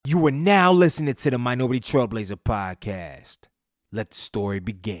You are now listening to the Minority Trailblazer podcast. Let the story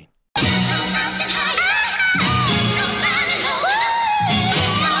begin.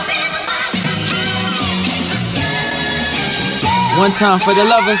 One time for the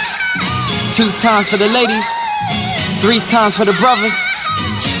lovers, 2 times for the ladies, 3 times for the brothers,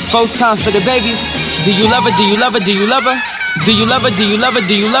 4 times for the babies. Do you love her? Do you love her? Do you love her? Do you love her?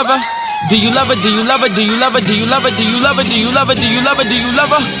 Do you love her? Do you love her? Do you love her? Do you love her? Do you love her? Do you love her? Do you love her? Do you love her? Do you love her? Do you love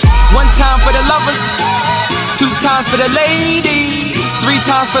her? 1 time for the lovers, 2 times for the ladies, 3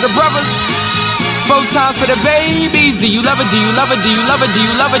 times for the brothers, 4 times for the babies. Do you love her? Do you love her? Do you love her? Do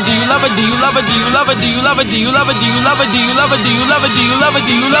you love her? Do you love her? Do you love her? Do you love her? Do you love her? Do you love her? Do you love her? Do you love her? Do you love her? Do you love her?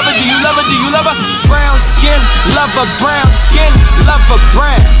 Do you love her? Do you love her? Do you love her? Brown skin, love her brown skin, love her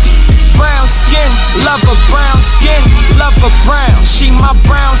brown. Brown skin, love her brown skin, love her brown. She my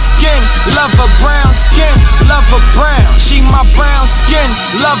brown skin, love her brown skin, love her brown. She my brown skin,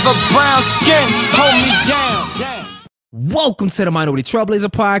 love her brown skin. Hold me down. Welcome to the Minority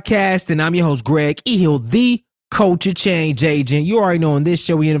Trailblazer podcast, and I'm your host, Greg E. Hill, the culture change agent. You already know on this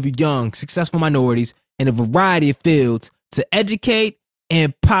show we interview young, successful minorities in a variety of fields to educate,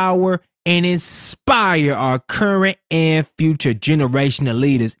 empower, and inspire our current and future generation of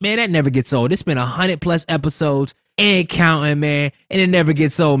leaders. Man, that never gets old. It's been 100+ episodes and counting, man, and it never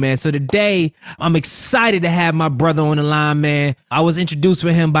gets old, man. So today, I'm excited to have my brother on the line, man. I was introduced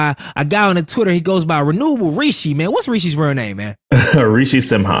for him by a guy on the Twitter. He goes by Renewable Rishi, man. What's Rishi's real name, man? Rishi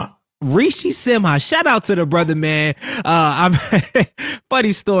Simha. Rishi Simha. Shout out to the brother, man.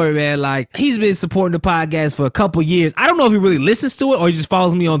 Funny story, man. Like, he's been supporting the podcast for a couple years. I don't know if he really listens to it or he just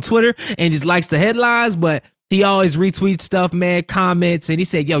follows me on Twitter and just likes the headlines, but he always retweets stuff, man, comments, and he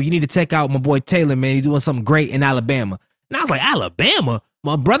said, yo, you need to check out my boy Taylor, man. He's doing something great in Alabama. And I was like, Alabama?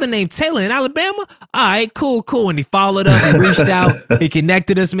 My brother named Taylor in Alabama? All right, cool. And he followed up and reached out. He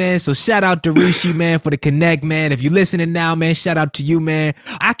connected us, man. So shout out to Rishi, man, for the connect, man. If you're listening now, man, shout out to you, man.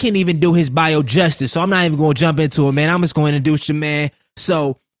 I can't even do his bio justice, so I'm not even going to jump into it, man. I'm just going to introduce you, man.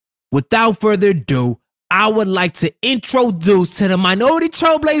 So without further ado, I would like to introduce to the Minority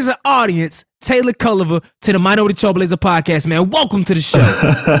Trailblazer audience, Taylor Culliver, to the Minority Trailblazer podcast, man. Welcome to the show.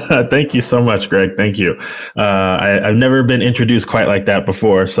 Thank you so much, Greg. Thank you. I've never been introduced quite like that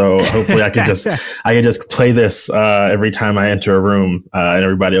before, so hopefully I can just play this every time I enter a room, and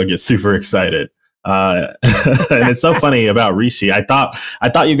everybody will get super excited. And it's so funny about Rishi. I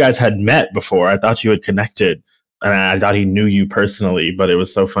thought you guys had met before. I thought you had connected. And I thought he knew you personally, but it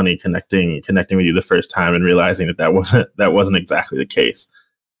was so funny connecting with you the first time and realizing that wasn't exactly the case.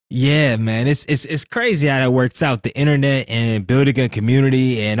 Yeah, man, it's crazy how that works out. The internet and building a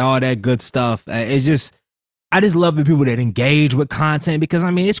community and all that good stuff. I just love the people that engage with content because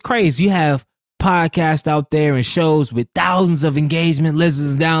I mean it's crazy. You have podcasts out there and shows with thousands of engagement,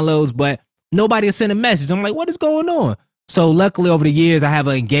 listens, downloads, but nobody will send a message. I'm like, what is going on? So luckily over the years, I have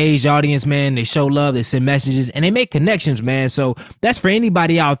an engaged audience, man. They show love, they send messages, and they make connections, man. So that's for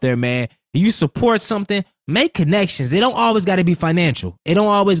anybody out there, man. If you support something, make connections. They don't always got to be financial. It don't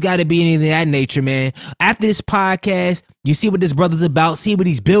always got to be anything of that nature, man. After this podcast, you see what this brother's about, see what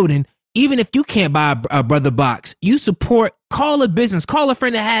he's building. Even if you can't buy a brother box, you support, call a business, call a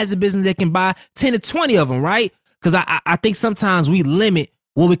friend that has a business that can buy 10 to 20 of them, right? Because I think sometimes we limit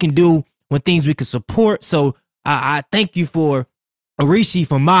what we can do when things we can support. So I thank you for Rishi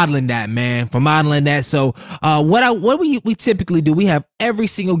for modeling that, man, So what we typically do, we have every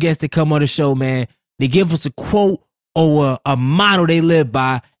single guest that come on the show, man. They give us a quote or a motto they live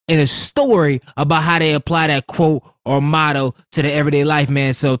by and a story about how they apply that quote or motto to their everyday life,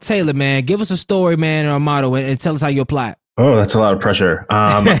 man. So Taylor, man, give us a story, man, or a motto and tell us how you apply it. Oh, that's a lot of pressure.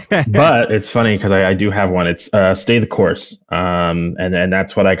 But it's funny because I do have one. It's stay the course. And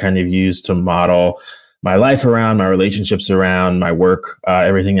that's what I kind of use to model my life around, my relationships around, my work,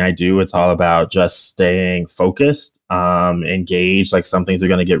 everything I do. It's all about just staying focused, engaged. Like some things are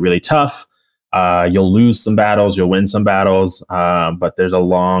going to get really tough. You'll lose some battles, you'll win some battles, but there's a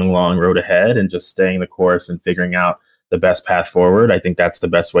long, long road ahead, and just staying the course and figuring out the best path forward. I think that's the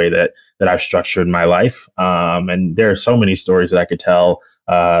best way that I've structured my life. And there are so many stories that I could tell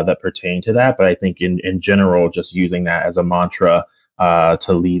that pertain to that. But I think in general, just using that as a mantra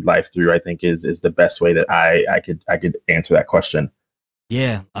to lead life through, I think is the best way that I could answer that question.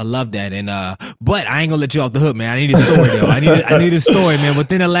 Yeah, I love that. And but I ain't gonna let you off the hook, man. I need a story though. I need a story, man.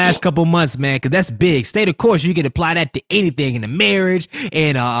 Within the last couple months, man, because that's big. Stay the course. You can apply that to anything in the marriage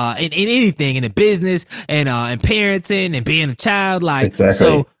and in anything in the business and parenting and being a child. Like exactly.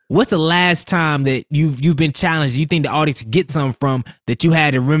 So what's the last time that you've been challenged? You think the audience get something from that you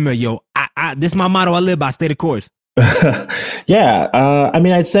had to remember, yo, this is my motto I live by, stay the course. Yeah. I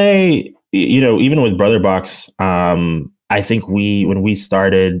mean, I'd say, even with Brother Box, I think when we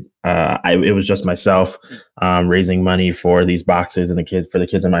started, it was just myself raising money for these boxes and for the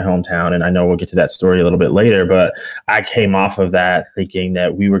kids in my hometown. And I know we'll get to that story a little bit later, but I came off of that thinking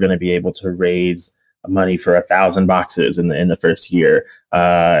that we were going to be able to raise money for 1,000 boxes in the first year.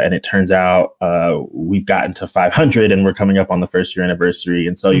 And it turns out we've gotten to 500 and we're coming up on the first year anniversary.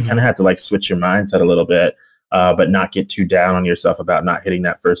 And so you kind of have to like switch your mindset a little bit. But not get too down on yourself about not hitting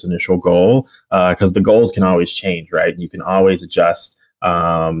that first initial goal, because the goals can always change, right? You can always adjust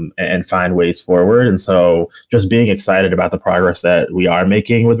and find ways forward. And so just being excited about the progress that we are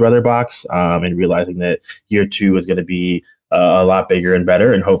making with Brother Box, and realizing that year 2 is going to be a lot bigger and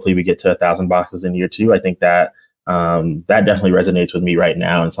better. And hopefully we get to 1,000 boxes in year 2. I think that that definitely resonates with me right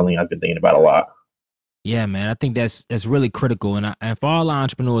now and something I've been thinking about a lot. Yeah, man, I think that's really critical. And for all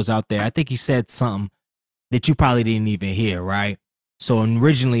entrepreneurs out there, I think you said something that you probably didn't even hear, right? So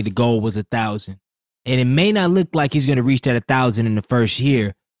originally the goal was 1,000. And it may not look like he's going to reach that 1,000 in the first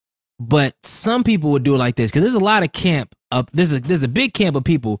year, but some people would do it like this, because there's a lot of camp up. There's a big camp of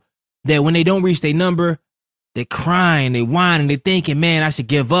people that when they don't reach their number, they're crying, they whining, they thinking, man, I should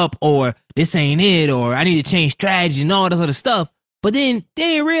give up, or this ain't it, or I need to change strategy and all this other stuff. But then they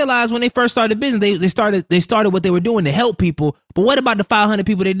didn't realize when they first started business, they started what they were doing to help people. But what about the 500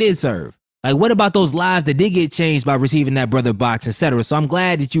 people they did serve? Like, what about those lives that did get changed by receiving that Brother Box, etc.? So I'm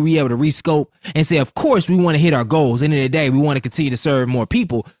glad that you were able to rescope and say, of course, we want to hit our goals. End of the day, we want to continue to serve more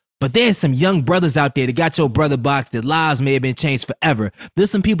people. But there's some young brothers out there that got your Brother Box that lives may have been changed forever.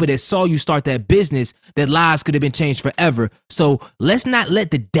 There's some people that saw you start that business that lives could have been changed forever. So let's not let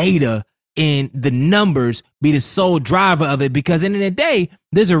the data and the numbers be the sole driver of it, because end of the day,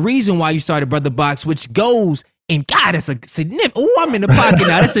 there's a reason why you started Brother Box, which goes. And God, that's a significant. Oh, I'm in the pocket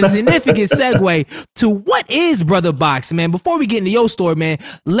now. That's a significant segue to what is Brother Box, man. Before we get into your story, man,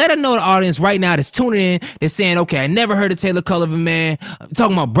 let us know the audience right now that's tuning in, that's saying, okay, I never heard of Taylor Culliver, man. I'm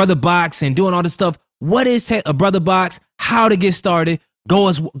talking about Brother Box and doing all this stuff. What is a Brother Box? How to get started?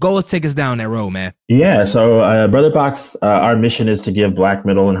 Go take us down that road, man. Yeah. So Brother Box, our mission is to give Black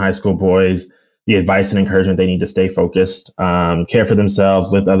middle and high school boys the advice and encouragement they need to stay focused, care for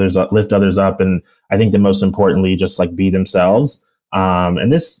themselves, lift others up, and I think that most importantly, just like be themselves.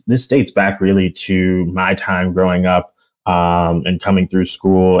 And this dates back really to my time growing up and coming through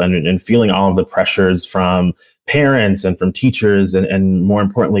school and feeling all of the pressures from parents and from teachers and more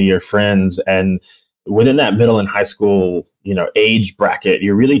importantly, your friends. And within that middle and high school, age bracket,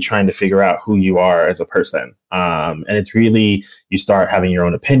 you're really trying to figure out who you are as a person. And it's really, you start having your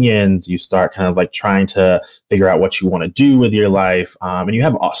own opinions, you start kind of like trying to figure out what you want to do with your life. And you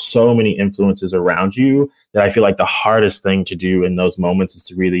have so many influences around you that I feel like the hardest thing to do in those moments is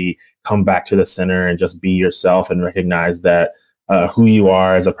to really come back to the center and just be yourself and recognize that who you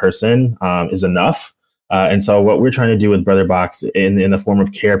are as a person is enough. And so what we're trying to do with Brother Box in the form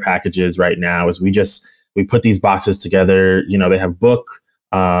of care packages right now is we put these boxes together. They have book,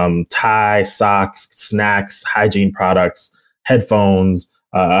 tie, socks, snacks, hygiene products, headphones,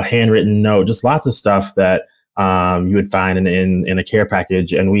 a handwritten note, just lots of stuff that you would find in a care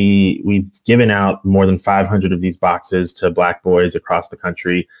package. And we've given out more than 500 of these boxes to Black boys across the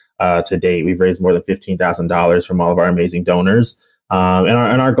country to date. We've raised more than $15,000 from all of our amazing donors.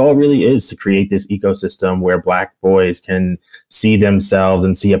 And our goal really is to create this ecosystem where Black boys can see themselves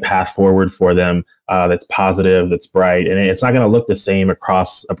and see a path forward for them that's positive, that's bright. And it's not going to look the same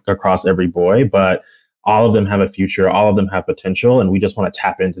across every boy, but all of them have a future, all of them have potential, and we just want to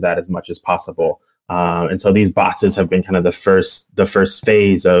tap into that as much as possible. And so these boxes have been kind of the first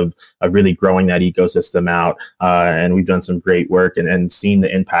phase of really growing that ecosystem out. And we've done some great work and seen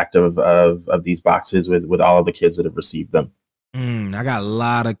the impact of these boxes with all of the kids that have received them. I got a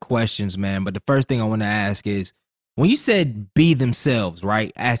lot of questions, man. But the first thing I want to ask is, when you said be themselves,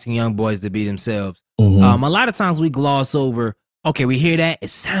 right? Asking young boys to be themselves. Mm-hmm. A lot of times we gloss over, okay, we hear that, it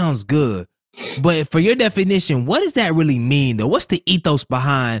sounds good. But for your definition, what does that really mean, though? What's the ethos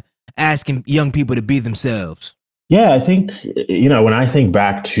behind asking young people to be themselves? Yeah, I think, when I think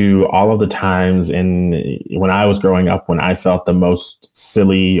back to all of the times when I was growing up, when I felt the most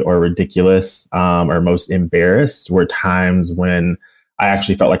silly or ridiculous or most embarrassed were times when I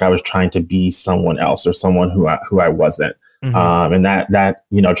actually felt like I was trying to be someone else or someone who I wasn't. Mm-hmm. And that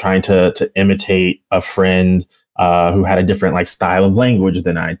trying to imitate a friend who had a different like style of language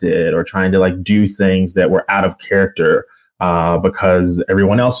than I did, or trying to like do things that were out of character because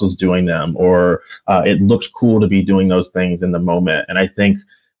everyone else was doing them, or it looks cool to be doing those things in the moment. And I think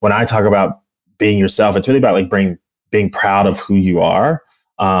when I talk about being yourself, it's really about like being proud of who you are.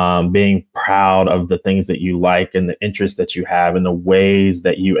 being proud of the things that you like and the interests that you have and the ways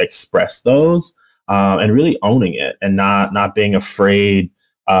that you express those, and really owning it and not being afraid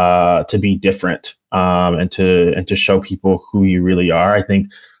to be different, and to show people who you really are. I think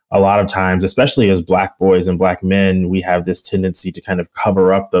a lot of times, especially as Black boys and Black men, we have this tendency to kind of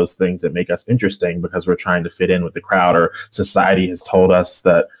cover up those things that make us interesting because we're trying to fit in with the crowd, or society has told us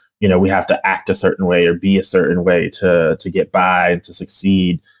that, we have to act a certain way or be a certain way to get by and to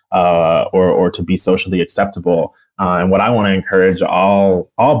succeed, or to be socially acceptable. And what I want to encourage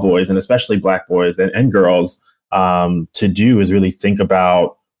all boys, and especially Black boys and girls, to do is really think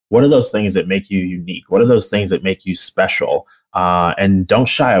about, what are those things that make you unique? What are those things that make you special? And don't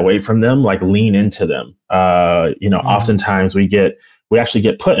shy away from them, like lean into them. Oftentimes we actually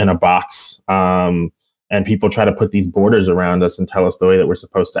get put in a box, and people try to put these borders around us and tell us the way that we're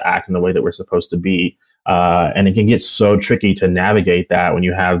supposed to act and the way that we're supposed to be. And it can get so tricky to navigate that when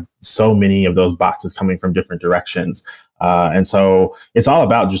you have so many of those boxes coming from different directions. And so it's all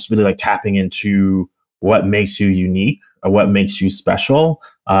about just really like tapping into what makes you unique, what makes you special,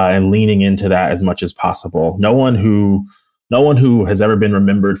 and leaning into that as much as possible. No one who has ever been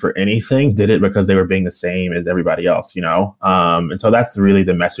remembered for anything did it because they were being the same as everybody else, And so that's really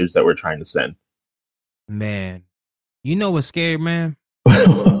the message that we're trying to send. Man, you know what's scary, man?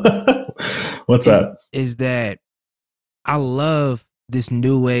 What's up? Is that I love this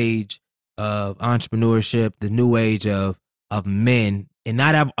new age of entrepreneurship, the new age of men, and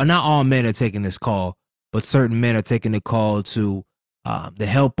not all men are taking this call, but certain men are taking the call to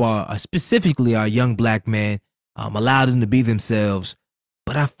help specifically our young Black men, allow them to be themselves.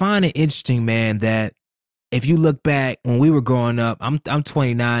 But I find it interesting, man, that if you look back when we were growing up, I'm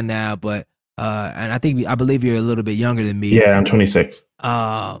 29 now, but and I believe you're a little bit younger than me. Yeah, I'm 26.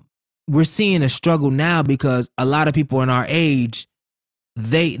 We're seeing a struggle now because a lot of people in our age,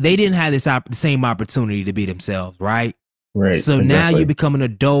 they didn't have the same opportunity to be themselves, right? Right. So exactly. Now you become an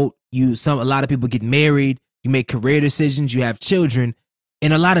adult. A lot of people get married. You make career decisions. You have children,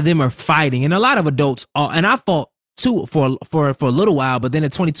 and a lot of them are fighting. And a lot of adults are. And I fought too for a little while. But then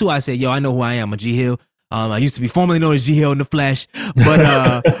at 22, I said, "Yo, I know who I am. I'm G Hill. I used to be formerly known as G Hill in the flesh, but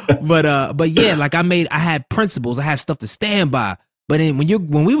yeah, like I had principles. I had stuff to stand by. But then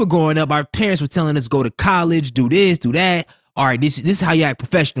when we were growing up, our parents were telling us go to college, do this, do that. All right, this is how you act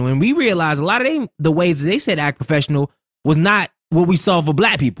professional. And we realized a lot of the ways that they said act professional was not what we saw for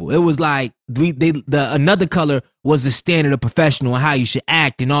Black people. It was like another color was the standard of professional and how you should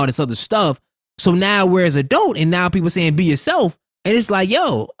act and all this other stuff. So now we're as adult, and now people saying be yourself. And it's like,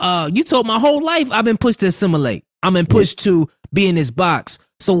 yo, you told my whole life I've been pushed to assimilate. I've been pushed to be in this box.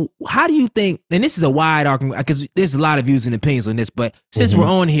 So how do you think, and this is a wide argument because there's a lot of views and opinions on this, but since we're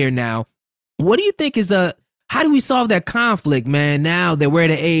on here now, what do you think how do we solve that conflict, man, now that we're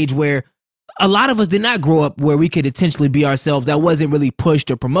at an age where a lot of us did not grow up where we could intentionally be ourselves, that wasn't really pushed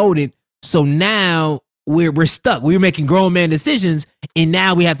or promoted. So now we're stuck. We're making grown man decisions, and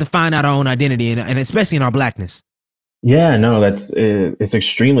now we have to find out our own identity, and especially in our Blackness. Yeah, no, it's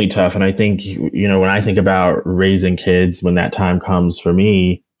extremely tough. And I think, when I think about raising kids, when that time comes for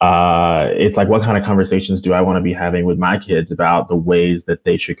me, it's like, what kind of conversations do I want to be having with my kids about the ways that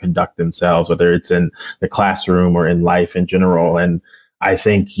they should conduct themselves, whether it's in the classroom or in life in general. And I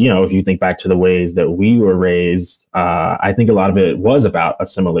think, if you think back to the ways that we were raised, I think a lot of it was about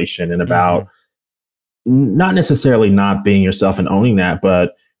assimilation and about not necessarily not being yourself and owning that,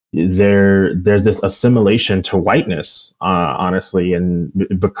 but there's this assimilation to whiteness, honestly, and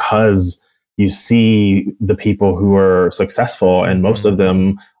because you see the people who are successful, and most of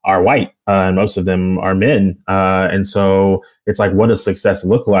them are white, and most of them are men, and so it's like, what does success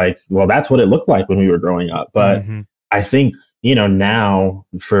look like? Well, that's what it looked like when we were growing up. But I think now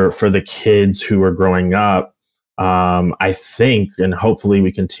for the kids who are growing up, I think, and hopefully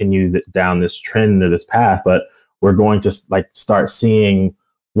we continue down this trend or this path, but we're going to start seeing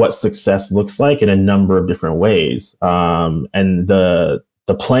what success looks like in a number of different ways. And the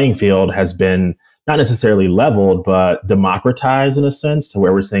playing field has been not necessarily leveled, but democratized in a sense, to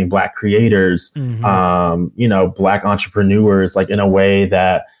where we're seeing Black creators, Black entrepreneurs, like in a way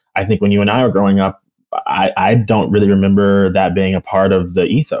that I think when you and I were growing up, I don't really remember that being a part of the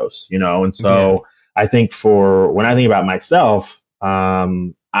ethos, And so I think when I think about myself,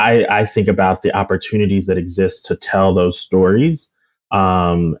 I think about the opportunities that exist to tell those stories,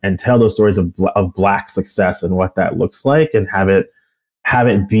 and tell those stories of Black success and what that looks like, and have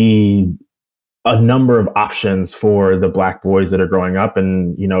it be a number of options for the Black boys that are growing up,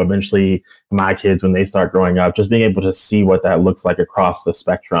 and eventually my kids when they start growing up, just being able to see what that looks like across the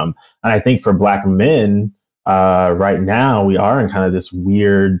spectrum. And I think for Black men, right now we are in kind of this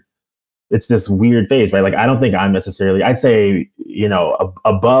weird, it's this weird phase, right? Like, I don't think I'm necessarily, I'd say,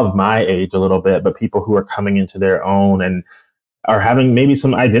 above my age a little bit, but people who are coming into their own and are having maybe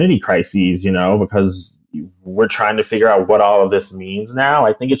some identity crises, because we're trying to figure out what all of this means now.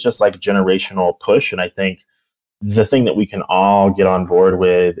 I think it's just like generational push. And I think the thing that we can all get on board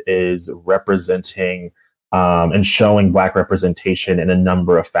with is representing and showing Black representation in a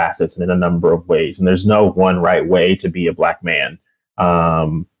number of facets and in a number of ways. And there's no one right way to be a Black man.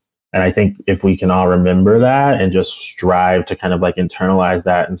 And I think if we can all remember that and just strive to kind of like internalize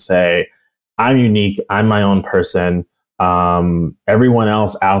that and say, I'm unique, I'm my own person. Everyone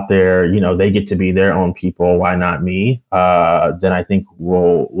else out there, they get to be their own people. Why not me? Then I think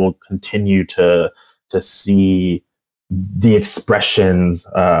we'll continue to see the expressions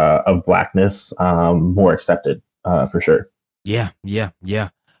of Blackness more accepted, for sure. Yeah.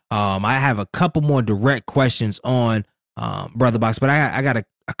 I have a couple more direct questions on Brother Box, but I got a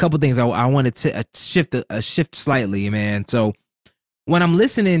couple things I wanted to shift slightly, man. So when I'm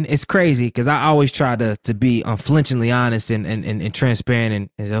listening, it's crazy because I always try to be unflinchingly honest and transparent and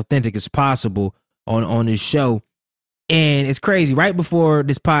as authentic as possible on this show. And it's crazy. Right before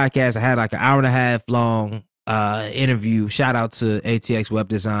this podcast, I had like an hour and a half long interview. Shout out to ATX Web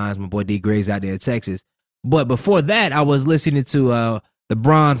Designs, my boy D Grays out there in Texas. But before that, I was listening to the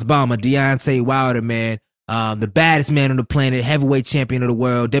Bronze Bomber, Deontay Wilder, man. The baddest man on the planet, heavyweight champion of the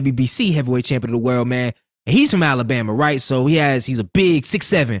world, WBC heavyweight champion of the world, man. And he's from Alabama, right? So he's a big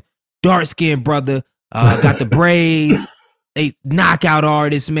 6'7", dark-skinned brother, got the braids, a knockout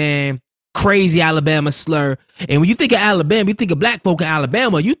artist, man. Crazy Alabama slur. And when you think of Alabama, you think of Black folk in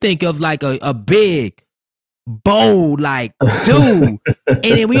Alabama, you think of like a big, bold, like, dude. And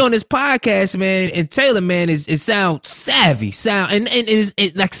then we on this podcast, man, and Taylor, man, it sounds savvy, and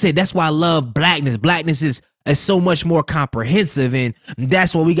like I said, that's why I love Blackness. Blackness is so much more comprehensive, and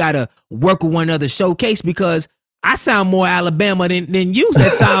that's what we gotta work with one another, showcase, because I sound more Alabama than you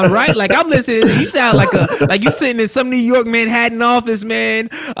that sound, right? Like I'm listening, you sound like you sitting in some New York Manhattan office, man.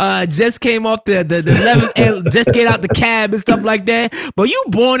 Just came off the 11th, just get out the cab and stuff like that. But you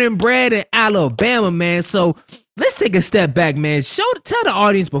born and bred in Alabama, man. So let's take a step back, man. Tell the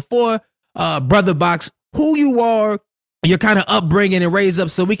audience before Brother Box who you are, your kind of upbringing and raise up,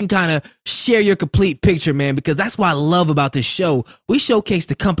 so we can kind of share your complete picture, man, because that's what I love about this show. We showcase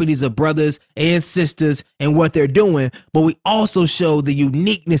the companies of brothers and sisters and what they're doing, but we also show the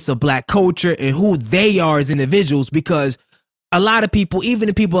uniqueness of Black culture and who they are as individuals, because a lot of people, even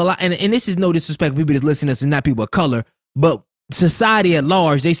the people, and this is no disrespect to people that's listening to us and not people of color, but society at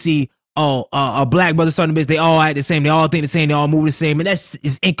large, they see, a Black brother starting a business, they all act the same, they all think the same, they all move the same, and that's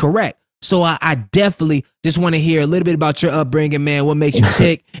is incorrect. So I definitely just want to hear a little bit about your upbringing, man. What makes you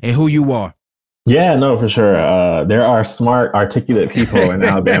tick and who you are. Yeah, no, for sure. There are smart, articulate people in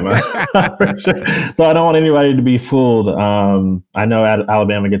Alabama. For sure. So I don't want anybody to be fooled. I know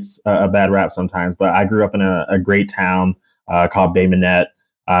Alabama gets a bad rap sometimes, but I grew up in a great town called Bay Minette.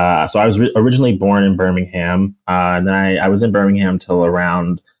 So I was originally born in Birmingham, and then I was in Birmingham till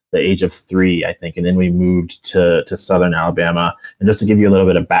around the age of 3, I think. And then we moved to Southern Alabama. And just to give you a little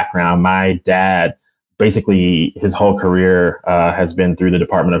bit of background, my dad, basically his whole career has been through the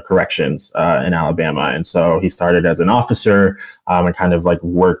Department of Corrections in Alabama. And so he started as an officer and kind of like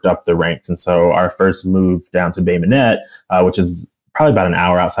worked up the ranks. And so our first move down to Bay Minette, which is probably about an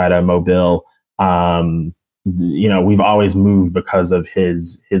hour outside of Mobile, we've always moved because of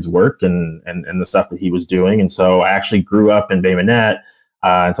his work and the stuff that he was doing. And so I actually grew up in Bay Minette.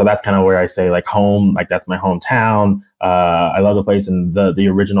 And so that's kind of where I say like home, like that's my hometown. I love the place, and the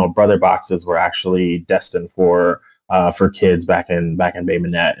original Brother Boxes were actually destined for kids back in Bay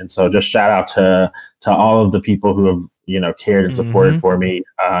Minette. And so just shout out to all of the people who have cared and supported for me.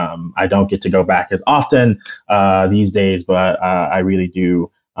 I don't get to go back as often these days, but I really do.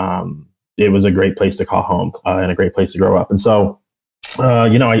 It was a great place to call home and a great place to grow up. And so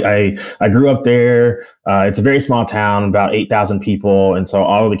I grew up there. It's a very small town, about 8,000 people. And so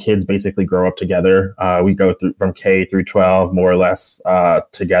all of the kids basically grow up together. We go through from K through 12, more or less,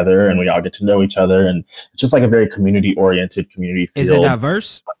 together, and we all get to know each other. And it's just like a very community oriented community feel. Is it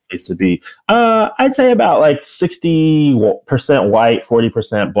diverse? Place to be. I'd say about like 60% white,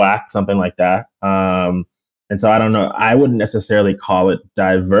 40% Black, something like that. And so I don't know, I wouldn't necessarily call it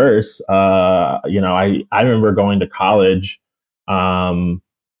diverse. I remember going to college. And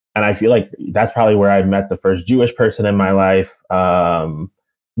I feel like that's probably where I met the first Jewish person in my life.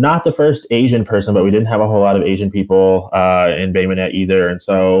 Not the first Asian person, but we didn't have a whole lot of Asian people in Bay Minette either. And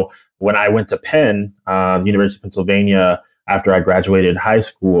so when I went to Penn, University of Pennsylvania, after I graduated high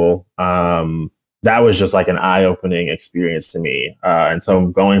school, that was just like an eye-opening experience to me. And so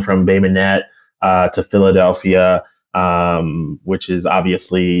going from Bay Minette to Philadelphia, which is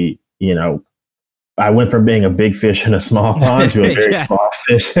obviously, I went from being a big fish in a small pond to a very small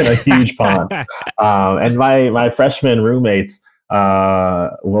fish in a huge pond. And my freshman roommates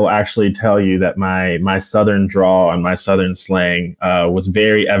will actually tell you that my Southern drawl and my Southern slang was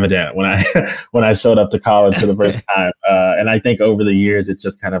very evident when I when I showed up to college for the first time. And I think over the years, it's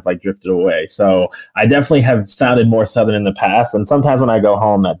just kind of like drifted away. So I definitely have sounded more Southern in the past. And sometimes when I go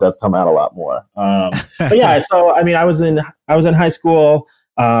home, that does come out a lot more. But yeah, so I mean, I was in high school.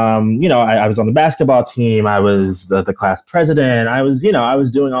 I was on the basketball team. I was the class president. I was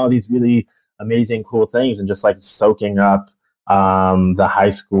doing all these really amazing, cool things and just like soaking up the high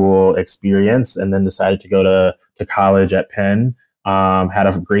school experience, and then decided to go to college at Penn. Had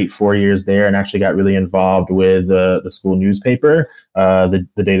a great 4 years there, and actually got really involved with the school newspaper, the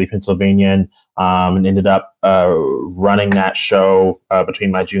Daily Pennsylvanian, and ended up running that show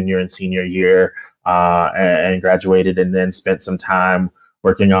between my junior and senior year, and graduated, and then spent some time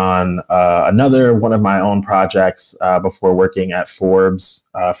working on another one of my own projects before working at Forbes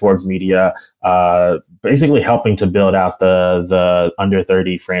Media, basically helping to build out the under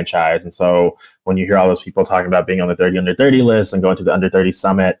 30 franchise. And so when you hear all those people talking about being on the 30 under 30 list and going to the under 30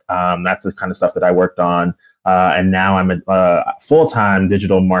 summit, that's the kind of stuff that I worked on. And now I'm a full-time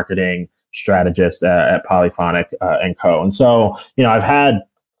digital marketing strategist at Polyphonic and Co. And so, I've had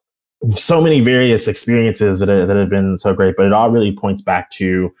so many various experiences that have been so great, but it all really points back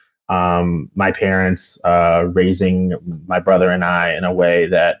to my parents raising my brother and I in a way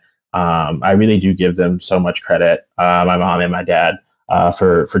that I really do give them so much credit, my mom and my dad,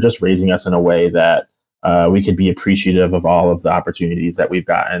 for just raising us in a way that we could be appreciative of all of the opportunities that we've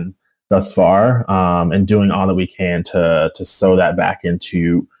gotten thus far, and doing all that we can to sow that back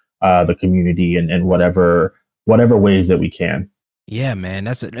into the community in whatever ways that we can. Yeah, man,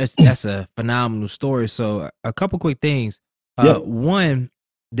 that's a phenomenal story. So a couple quick things. One,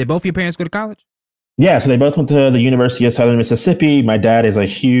 did both your parents go to college? Yeah, so they both went to the University of Southern Mississippi. My dad is a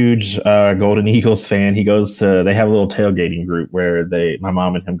huge Golden Eagles fan. They have a little tailgating group where my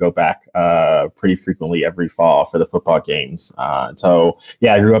mom and him go back pretty frequently every fall for the football games. So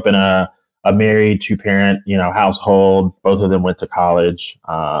yeah, I grew up in a married 2-parent, household. Both of them went to college.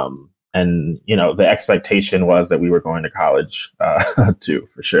 And, the expectation was that we were going to college too,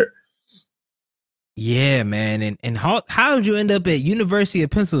 for sure. Yeah, man. And how did you end up at University of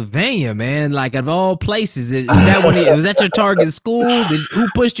Pennsylvania, man? Like, of all places, was that your target school? Who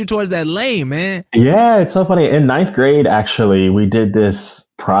pushed you towards that lane, man? Yeah, it's so funny. In 9th grade, actually, we did this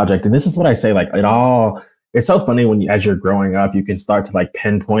project. And this is what I say, like, it's so funny when as you're growing up, you can start to like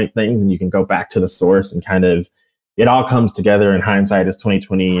pinpoint things and you can go back to the source and kind of, it all comes together in hindsight as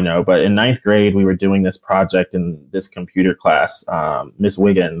 2020, But in 9th grade, we were doing this project in this computer class. Miss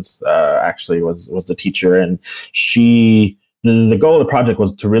Wiggins actually was the teacher, and the goal of the project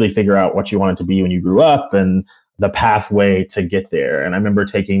was to really figure out what you wanted to be when you grew up and the pathway to get there. And I remember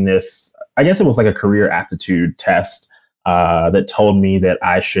taking this, I guess it was like a career aptitude test that told me that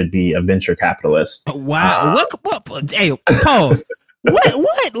I should be a venture capitalist. Wow! What? Hey, pause.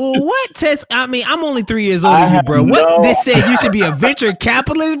 What test? I mean, I'm only 3 years older than you, bro. This said you should be a venture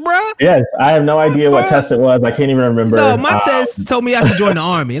capitalist, bro? Yes, I have no idea what test it was. I can't even remember. No, my test told me I should join the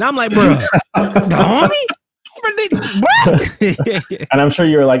army, and I'm like, bro, the army? What? And I'm sure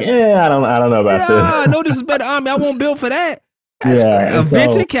you were like, I don't know about this. No, this is better army. I won't build for that. Yeah,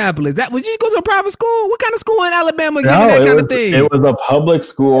 venture capitalist. Would you go to a private school? What kind of school in Alabama giving that kind of thing? It was a public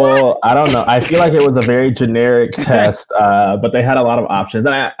school. What? I don't know. I feel like it was a very generic test, but they had a lot of options.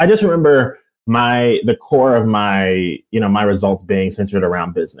 And I just remember the core of my results being centered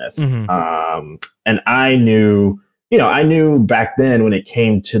around business. Mm-hmm. And I knew back then when it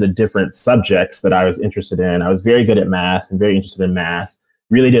came to the different subjects that I was interested in, I was very good at math and very interested in math.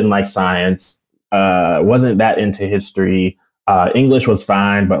 Really didn't like science. Wasn't that into history. English was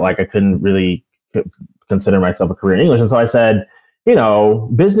fine, but like I couldn't really consider myself a career in English. And so I said,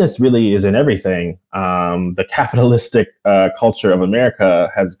 business really isn't everything. The capitalistic culture of America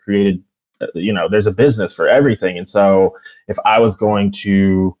has created, there's a business for everything. And so if I was going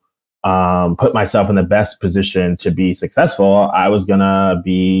to put myself in the best position to be successful, I was going to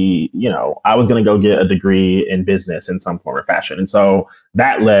go get a degree in business in some form or fashion. And so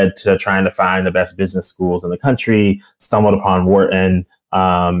that led to trying to find the best business schools in the country, stumbled upon Wharton.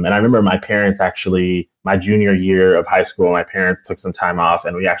 And I remember my parents actually, my junior year of high school, my parents took some time off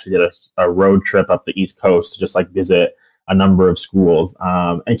and we actually did a road trip up the East Coast to just like visit a number of schools.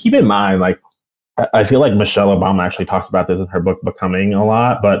 And keep in mind, like, I feel like Michelle Obama actually talks about this in her book, Becoming, a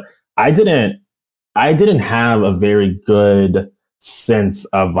lot, but I didn't I didn't have a very good sense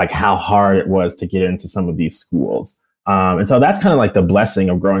of like how hard it was to get into some of these schools. And so that's kind of like the blessing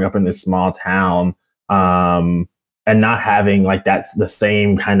of growing up in this small town, and not having like that's the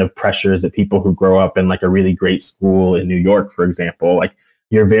same kind of pressures that people who grow up in like a really great school in New York, for example. Like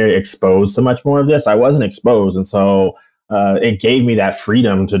you're very exposed to much more of this. I wasn't exposed, and so it gave me that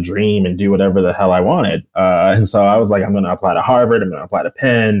freedom to dream and do whatever the hell I wanted. And so I was like, I'm going to apply to Harvard. I'm going to apply to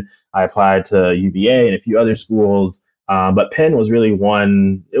Penn. I applied to UVA and a few other schools. But Penn was really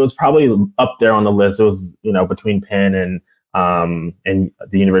one. It was probably up there on the list. It was, between Penn and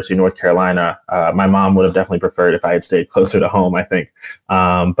the University of North Carolina. My mom would have definitely preferred if I had stayed closer to home, I think.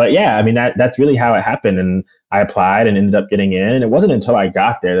 But yeah, I mean, that's really how it happened. And I applied and ended up getting in. And it wasn't until I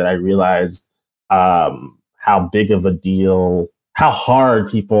got there that I realized how big of a deal, how hard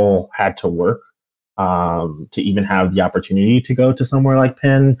people had to work to even have the opportunity to go to somewhere like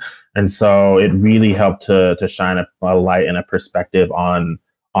Penn. And so it really helped to shine a light and a perspective on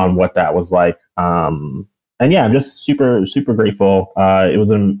what that was like. And yeah, I'm just super, super grateful. It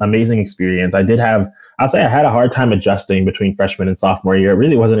was an amazing experience. I'll say I had a hard time adjusting between freshman and sophomore year. It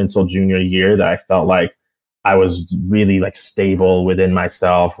really wasn't until junior year that I felt like I was really like stable within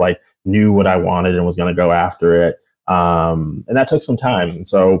myself, like knew what I wanted and was going to go after it. And that took some time. And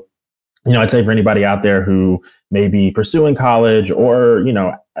so, I'd say for anybody out there who may be pursuing college or,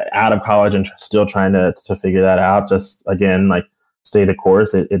 out of college and still trying to figure that out, just again, like stay the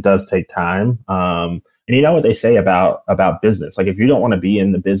course. It does take time. And you know what they say about business, like if you don't want to be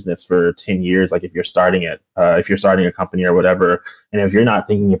in the business for 10 years, like if you're starting a company or whatever, and if you're not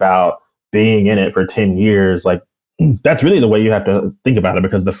thinking about being in it for 10 years, like that's really the way you have to think about it,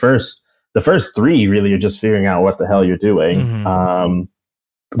 because the first 3 really are just figuring out what the hell you're doing. Mm-hmm.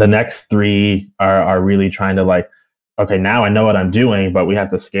 The next 3 are really trying to like, okay, now I know what I'm doing, but we have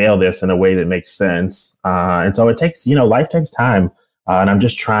to scale this in a way that makes sense. And so it takes, life takes time. And I'm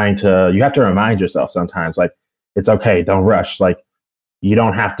just you have to remind yourself sometimes, like, it's okay. Don't rush. Like, you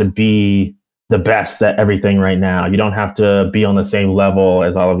don't have to be the best at everything right now. You don't have to be on the same level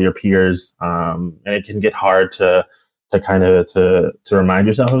as all of your peers. And it can get hard to remind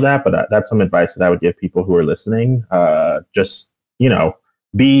yourself of that. But that's some advice that I would give people who are listening. Just,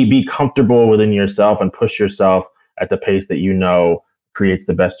 be comfortable within yourself and push yourself at the pace that creates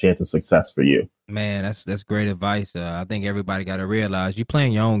the best chance of success for you. Man, that's great advice. I think everybody got to realize you're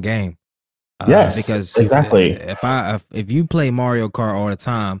playing your own game. Yes, because exactly. If you play Mario Kart all the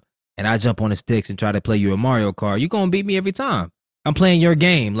time and I jump on the sticks and try to play you a Mario Kart, you're gonna beat me every time. I'm playing your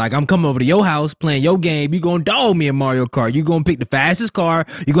game. Like, I'm coming over to your house playing your game. You're going to dog me in Mario Kart. You're going to pick the fastest car.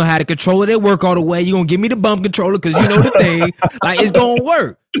 You're going to have the controller that work all the way. You're going to give me the bump controller because you know the thing. Like, it's going to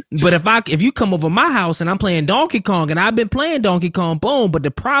work. But if you come over my house and I'm playing Donkey Kong and I've been playing Donkey Kong, boom. But the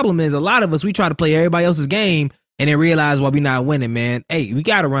problem is a lot of us, we try to play everybody else's game and then realize why we're not winning, man. Hey, we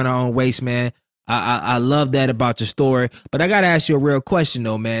got to run our own race, man. I love that about your story. But I got to ask you a real question,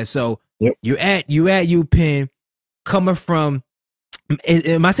 though, man. So you're at UPenn, coming from,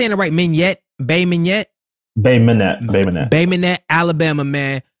 am I saying it right? Bay Minette, Alabama,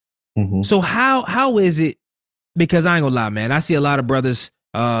 man. Mm-hmm. So how is it? Because I ain't gonna lie, man. I see a lot of brothers,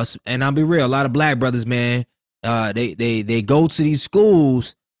 and I'll be real, a lot of black brothers, man. They go to these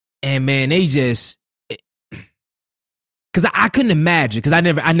schools, and man, they just, because I couldn't imagine, because I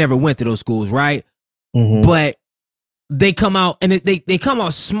never went to those schools, right? Mm-hmm. But they come out and they come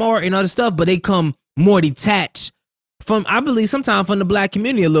out smart and other stuff, but they come more detached from, I believe, sometimes from the black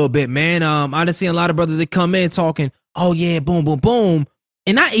community a little bit, man. I done seen a lot of brothers that come in talking, oh yeah, boom, boom, boom,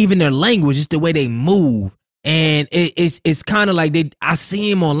 and not even their language, just the way they move, and it's kind of like I see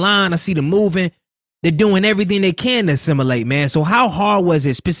them online, I see them moving, they're doing everything they can to assimilate, man. So how hard was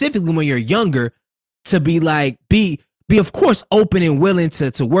it, specifically when you're younger, to be of course open and willing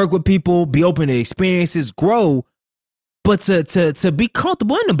to work with people, be open to experiences, grow, but to be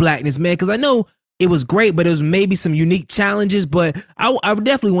comfortable in the blackness, man? Because I know it was great, but it was maybe some unique challenges. But I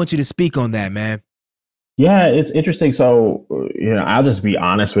definitely want you to speak on that, man. Yeah, it's interesting. So, I'll just be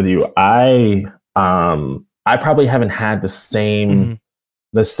honest with you. I probably haven't had the same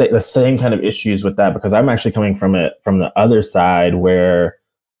the same kind of issues with that, because I'm actually coming from the other side, where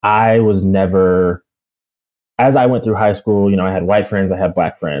I was never, as I went through high school, I had white friends, I had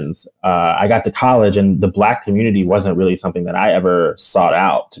black friends. I got to college, and the black community wasn't really something that I ever sought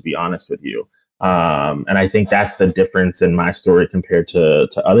out, to be honest with you. And I think that's the difference in my story compared to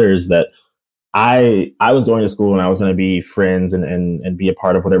others, that I was going to school and I was going to be friends and be a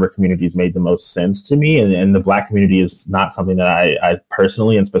part of whatever communities made the most sense to me. And the black community is not something that I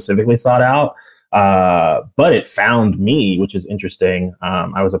personally and specifically sought out. But it found me, which is interesting.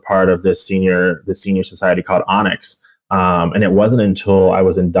 I was a part of this senior society called Onyx. And it wasn't until I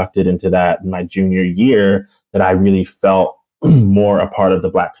was inducted into that my junior year that I really felt more a part of the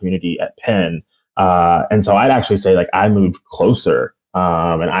Black community at Penn. And so I'd actually say like I moved closer,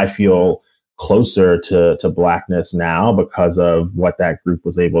 and I feel closer to Blackness now because of what that group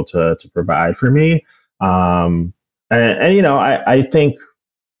was able to provide for me. And you know, I think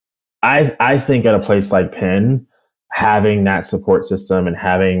at a place like Penn, having that support system and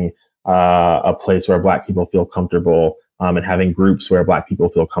having a place where Black people feel comfortable, and having groups where Black people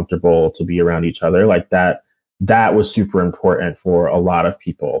feel comfortable to be around each other, like that was super important for a lot of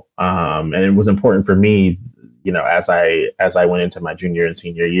people. And it was important for me, you know, as I went into my junior and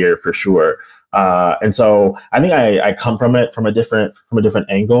senior year for sure. And so I think I come from it from a different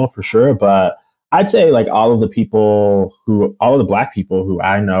angle for sure. But I'd say like all of the Black people who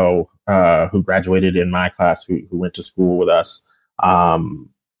I know, who graduated in my class, who went to school with us,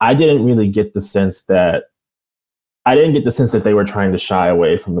 I didn't really get the sense that they were trying to shy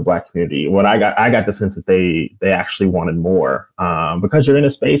away from the Black community. What I got the sense that they actually wanted more, because you're in a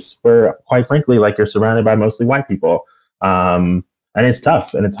space where, quite frankly, like you're surrounded by mostly white people, and it's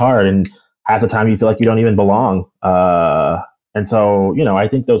tough and it's hard, and half the time you feel like you don't even belong. And so, you know, I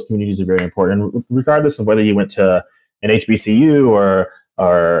think those communities are very important, regardless of whether you went to an HBCU or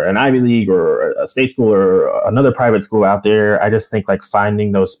an Ivy League or a state school or another private school out there. I just think like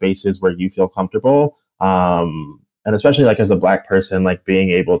finding those spaces where you feel comfortable. And especially like as a Black person, like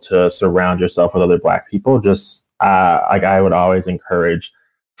being able to surround yourself with other Black people, just like I would always encourage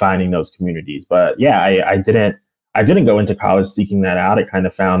finding those communities. But yeah, I didn't go into college seeking that out. It kind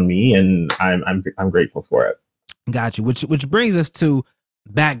of found me, and I'm grateful for it. Got you. Which brings us to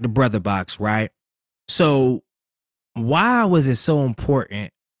back to Brother Box, right? So why was it so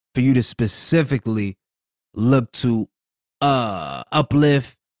important for you to specifically look to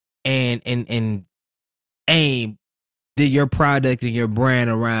uplift and aim your product and your brand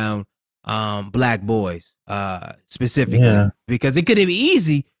around Black boys specifically? Yeah. Because it could have been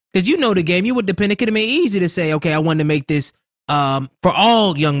easy, because you know the game, you would depend. It could have been easy to say, okay, I wanted to make this for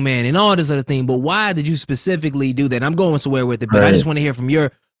all young men and all this other thing. But why did you specifically do that? And I'm going somewhere with it, but right. I just want to hear from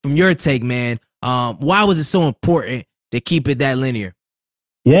your take, man. Why was it so important to keep it that linear?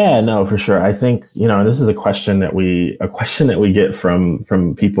 Yeah, no, for sure. I think, you know, this is a question that we get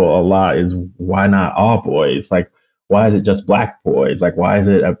from people a lot, is why not all boys? Like, why is it just Black boys? Like, why does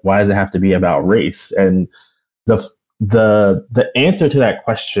it have to be about race? And the answer to that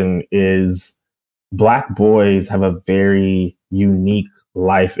question is Black boys have a very unique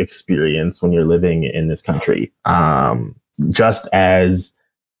life experience when you're living in this country. Just as,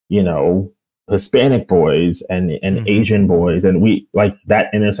 you know, Hispanic boys and Asian boys, and we like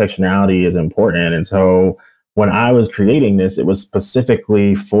that intersectionality is important. And so when I was creating this, it was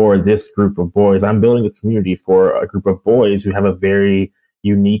specifically for this group of boys. I'm building a community for a group of boys who have a very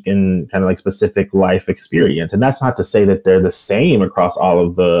unique and kind of like specific life experience. And that's not to say that they're the same across all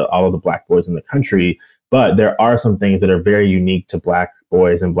of the Black boys in the country, but there are some things that are very unique to Black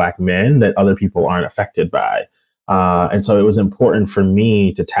boys and Black men that other people aren't affected by. And so it was important for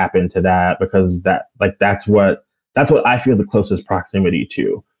me to tap into that, because that's what I feel the closest proximity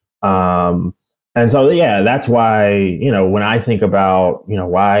to. And so, yeah, that's why, you know, when I think about, you know,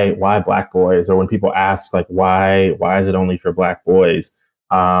 why Black boys, or when people ask like, why is it only for Black boys?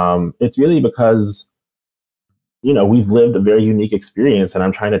 It's really because, you know, we've lived a very unique experience, and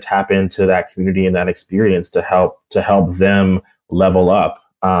I'm trying to tap into that community and that experience to help them level up,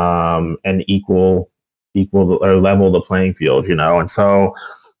 and equal or level the playing field, you know? And so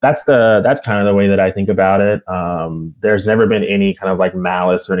that's kind of the way that I think about it. There's never been any kind of like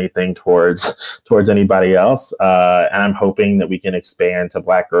malice or anything towards anybody else. And I'm hoping that we can expand to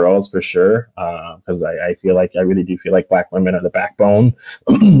Black girls for sure. Because I really do feel like Black women are the backbone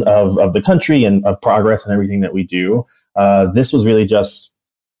of the country and of progress and everything that we do. This was really just,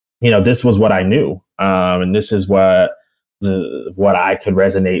 you know, this was what I knew. And this is what I could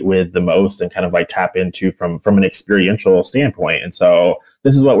resonate with the most and kind of like tap into from an experiential standpoint. And so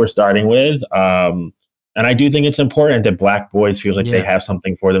this is what we're starting with. And I do think it's important that Black boys feel like they have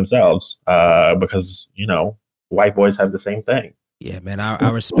something for themselves, because, you know, white boys have the same thing. Yeah, man,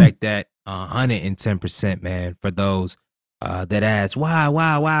 I respect that 110%, man, for those that ask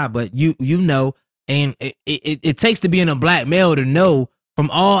why, but you know, and it takes to being a Black male to know from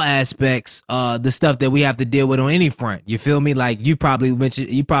all aspects, the stuff that we have to deal with on any front. You feel me? Like you probably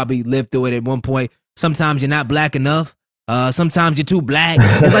lived through it at one point. Sometimes you're not Black enough. Sometimes you're too black.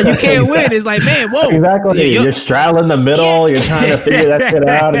 It's like you can't win. It's like, man, whoa. Exactly. You're straddling the middle. You're trying to figure that shit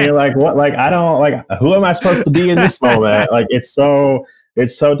out, and you're like, what? Like, I don't like. Who am I supposed to be in this moment? Like, it's so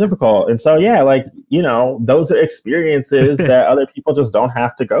difficult. And so, yeah, like, those are experiences that other people just don't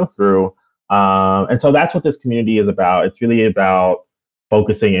have to go through. And so that's what this community is about. It's really about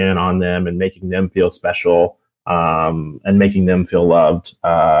focusing in on them and making them feel special, and making them feel loved.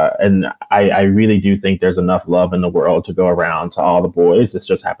 And I really do think there's enough love in the world to go around to all the boys. This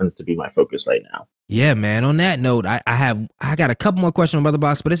just happens to be my focus right now. Yeah, man. On that note, I got a couple more questions on Brother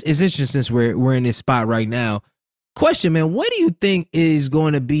Box, but it's interesting since we're in this spot right now. Question, man, what do you think is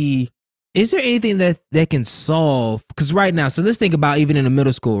going to be, is there anything that can solve? Because right now, so let's think about even in the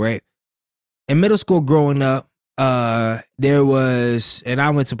middle school, right? In middle school growing up, there was, and I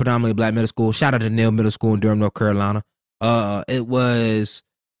went to predominantly black middle school. Shout out to Neal Middle School in Durham, North Carolina. It was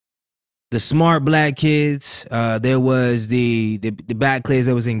the smart black kids. There was the bad kids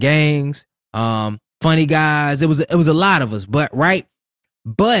that was in gangs. Funny guys. It was a lot of us,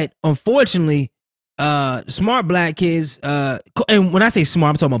 but unfortunately, smart black kids, and when I say smart,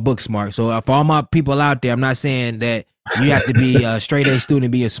 I'm talking about book smart. So for all my people out there, I'm not saying that you have to be a straight A student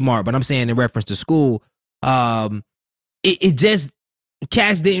and be a smart, but I'm saying in reference to school, it just,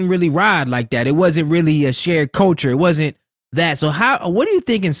 cats didn't really ride like that. It wasn't really a shared culture. It wasn't that. So what do you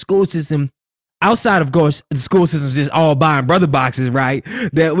think in school system, outside of course, the school system's just all buying brother boxes, right?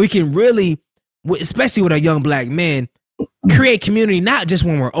 That we can really, especially with our young black men, create community, not just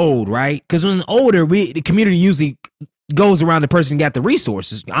when we're old, right? Because when older, the community usually goes around the person who got the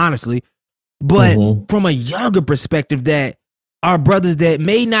resources, honestly. But from a younger perspective, that our brothers that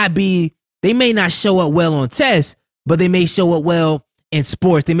may not show up well on tests, but they may show up well in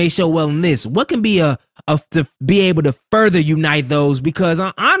sports. They may show well in this. What can be to be able to further unite those? Because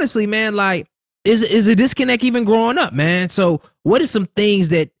honestly, man, like, is a disconnect even growing up, man? So what are some things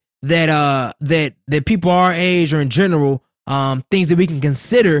that people our age or in general, things that we can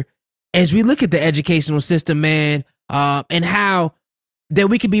consider as we look at the educational system, man, and how that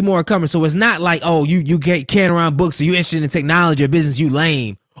we can be more encompassing. So it's not like, oh, you carrying around books, so you interested in technology or business, you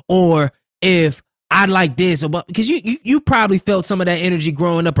lame. Or if I like this, or because you probably felt some of that energy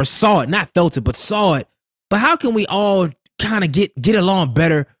growing up, or saw it, not felt it, but saw it. But how can we all kind of get along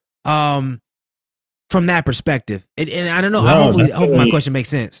better from that perspective? And I don't know. Hopefully my question makes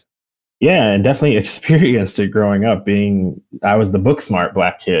sense. Yeah, and definitely experienced it growing up. I was the book smart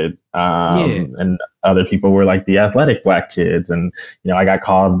black kid, and other people were like the athletic black kids, and I got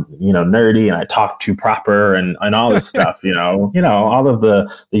called nerdy, and I talked too proper, and all this stuff. All of the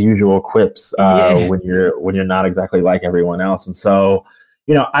usual quips when you're not exactly like everyone else. And so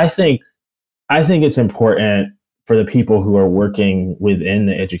I think it's important for the people who are working within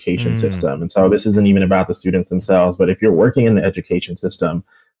the education system. And so this isn't even about the students themselves, but if you're working in the education system,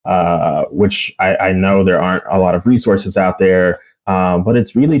 which I know there aren't a lot of resources out there, but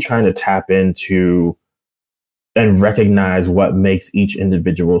it's really trying to tap into and recognize what makes each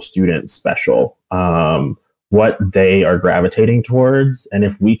individual student special, what they are gravitating towards. And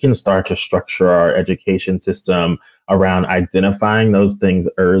if we can start to structure our education system around identifying those things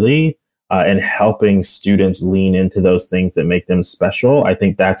early, and helping students lean into those things that make them special, I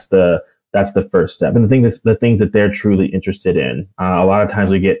think that's the first step. And the things that they're truly interested in. A lot of times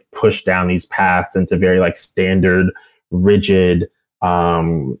we get pushed down these paths into very like standard, rigid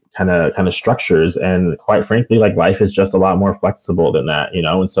kind of structures. And quite frankly, like, life is just a lot more flexible than that,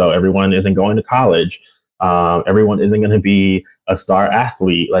 And so everyone isn't going to college. Everyone isn't going to be a star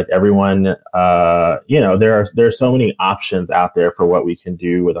athlete. Like, everyone, there are so many options out there for what we can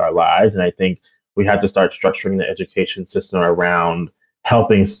do with our lives. And I think we have to start structuring the education system around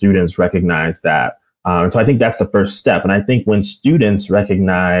helping students recognize that. And so I think that's the first step. And I think when students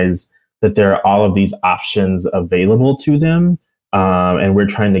recognize that there are all of these options available to them, and we're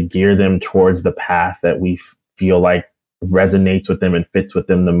trying to gear them towards the path that we feel like resonates with them and fits with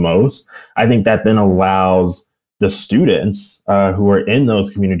them the most, I think that then allows the students who are in those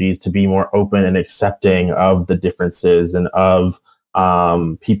communities to be more open and accepting of the differences and of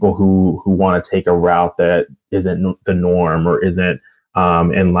people who want to take a route that isn't the norm or isn't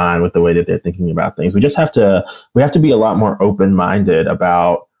in line with the way that they're thinking about things. We have to be a lot more open-minded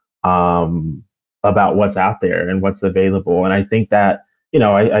about what's out there and what's available. And I think that,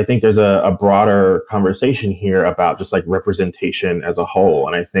 I think there's a broader conversation here about just like representation as a whole.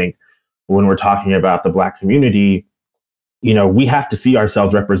 And I think when we're talking about the Black community, we have to see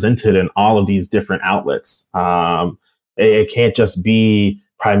ourselves represented in all of these different outlets. It can't just be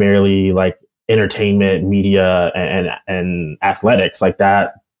primarily like entertainment, media, and athletics. Like,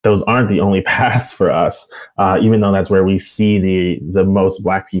 that those aren't the only paths for us, even though that's where we see the most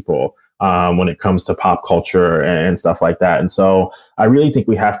Black people when it comes to pop culture and stuff like that. And so I really think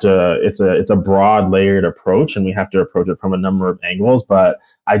we have to, it's a broad layered approach, and we have to approach it from a number of angles. But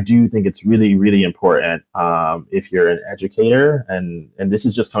I do think it's really, really important if you're an educator, and this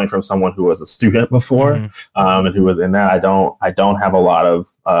is just coming from someone who was a student before, and who was in that. I don't have a lot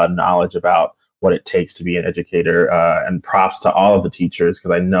of knowledge about what it takes to be an educator, and props to all of the teachers,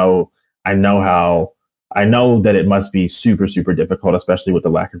 because I know that it must be super, super difficult, especially with the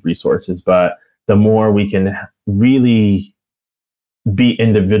lack of resources. But the more we can really be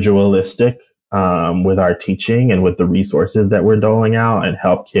individualistic with our teaching and with the resources that we're doling out, and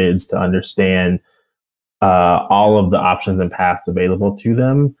help kids to understand all of the options and paths available to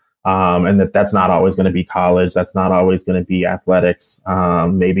them. And that's not always going to be college. That's not always going to be athletics.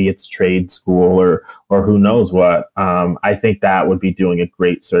 Maybe it's trade school or who knows what. I think that would be doing a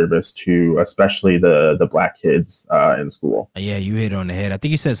great service to especially the Black kids in school. Yeah, you hit it on the head. I think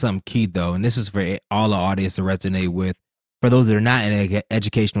you said something key though, and this is for all the audience to resonate with. For those that are not in an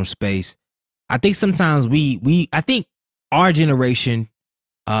educational space, I think sometimes I think our generation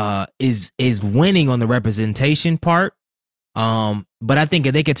is winning on the representation part. But I think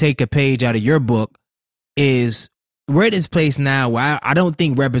if they could take a page out of your book, is we're at this place now where I don't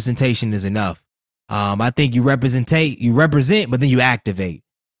think representation is enough. I think you represent, but then you activate.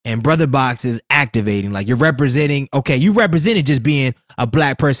 And Brother Box is activating. Like, you're representing. Okay, you represented just being a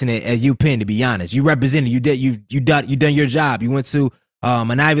Black person at UPenn. To be honest, you represented. You done your job. You went to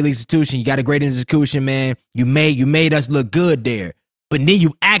an Ivy League institution. You got a great institution, man. You made us look good there. But then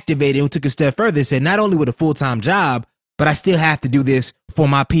you activated and took a step further and said, not only with a full-time job, but I still have to do this for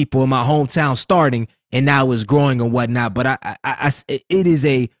my people in my hometown starting, and now it's growing and whatnot. But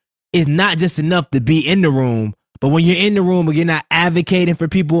it's not just enough to be in the room, but when you're in the room and you're not advocating for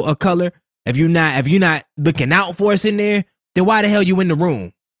people of color, if you're not looking out for us in there, then why the hell you in the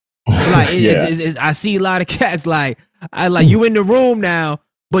room? Like, I see a lot of cats like you in the room now,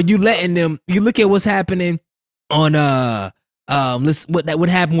 but you letting them. You look at what's happening on what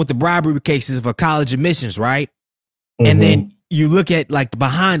happened with the bribery cases for college admissions, right? And then you look at like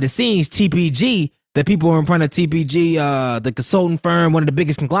behind the scenes, TPG, the people in front of TPG, the consultant firm, one of the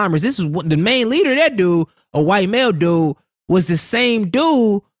biggest conglomerates. This is what the main leader, that dude, a white male dude, was the same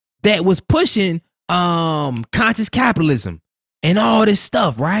dude that was pushing conscious capitalism and all this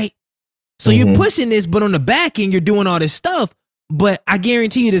stuff, right? So you're pushing this, but on the back end, you're doing all this stuff. But I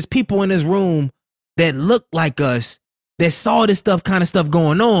guarantee you there's people in this room that look like us, that saw this kind of stuff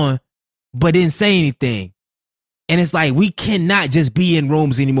going on, but didn't say anything. And it's like, we cannot just be in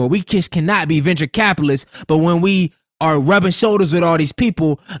rooms anymore. We just cannot be venture capitalists. But when we are rubbing shoulders with all these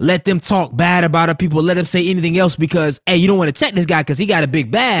people, let them talk bad about our people. Let them say anything else because, hey, you don't want to check this guy because he got a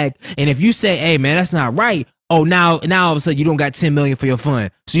big bag. And if you say, hey, man, that's not right. Oh, now all of a sudden you don't got 10 million for your fund.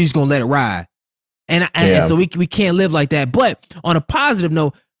 So you're just going to let it ride. And so we can't live like that. But on a positive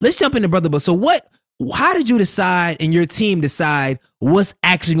note, let's jump into Brother Book. So how did you decide and your team decide what's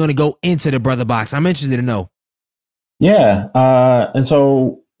actually going to go into the Brother Box? I'm interested to know. Yeah. And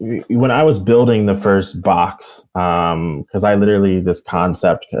so when I was building the first box, because this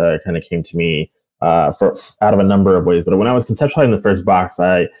concept kind of came to me out of a number of ways. But when I was conceptualizing the first box,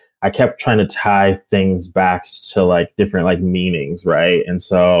 I kept trying to tie things back to like different like meanings, right? And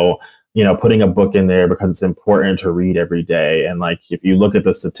so, putting a book in there because it's important to read every day. And like, if you look at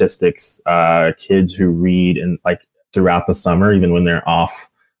the statistics, kids who read and like throughout the summer, even when they're off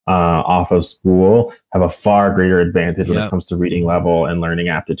of school, have a far greater advantage when it comes to reading level and learning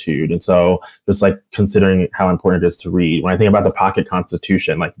aptitude. And so just like considering how important it is to read, when I think about the Pocket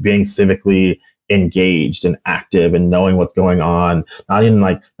Constitution, like being civically engaged and active and knowing what's going on, not even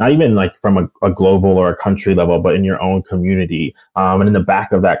like from a global or a country level, but in your own community. And in the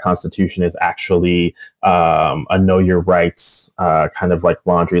back of that Constitution is actually a know your rights kind of like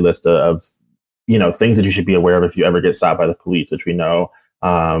laundry list of things that you should be aware of if you ever get stopped by the police, which we know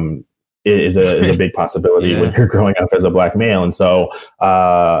is a big possibility when you're growing up as a Black male. And so,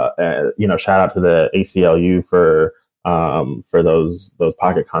 shout out to the ACLU for those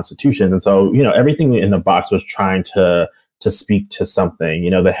Pocket Constitutions. And so, everything in the box was trying to speak to something,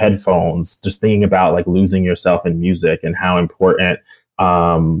 the headphones, just thinking about like losing yourself in music and how important,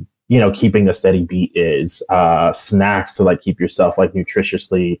 keeping a steady beat is, snacks to like keep yourself like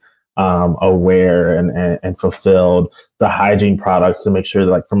nutritiously aware and fulfilled, the hygiene products to make sure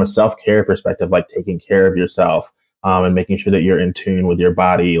that like from a self-care perspective, like taking care of yourself and making sure that you're in tune with your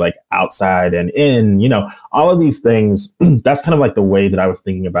body, like outside and in, all of these things. That's kind of like the way that I was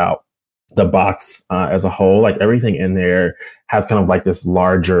thinking about the box as a whole, like everything in there has kind of like this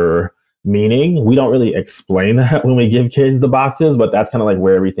larger meaning. We don't really explain that when we give kids the boxes, but that's kind of like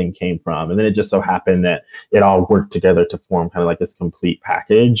where everything came from. And then it just so happened that it all worked together to form kind of like this complete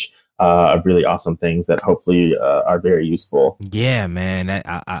package of really awesome things that hopefully are very useful. Yeah, man,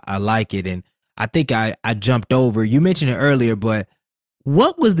 I like it. And I think I jumped over. You mentioned it earlier, but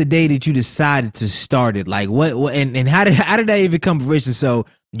what was the day that you decided to start it? Like what and how did that even come to fruition? So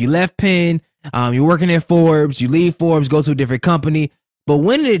you left Penn, you're working at Forbes, you leave Forbes, go to a different company. But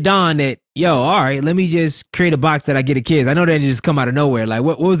when did it dawn that, yo, all right, let me just create a box that I get to kids? I know that didn't just come out of nowhere. Like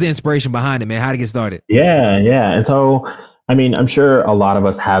what was the inspiration behind it, man? How to get started? Yeah, yeah. And so, I mean, I'm sure a lot of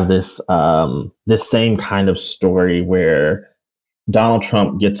us have this same kind of story where Donald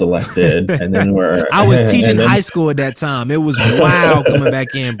Trump gets elected, and then we're I was teaching high school at that time. It was wild coming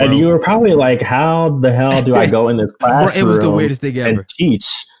back in, bro. And you were probably like, how the hell do I go in this classroom It was the weirdest thing ever. and teach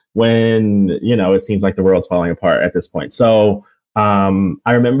when, it seems like the world's falling apart at this point? So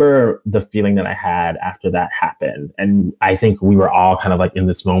I remember the feeling that I had after that happened. And I think we were all kind of like in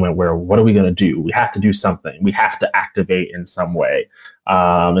this moment where, what are we going to do? We have to do something. We have to activate in some way.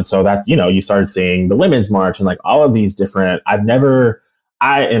 And so that, you started seeing the Women's March and like all of these different,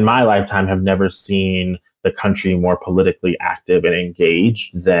 in my lifetime have never seen the country more politically active and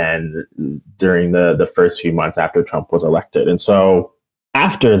engaged than during the first few months after Trump was elected. And so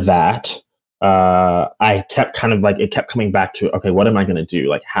after that, I kept kind of like, it kept coming back to, okay, what am I going to do?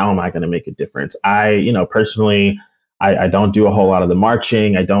 Like, how am I going to make a difference? Personally, I don't do a whole lot of the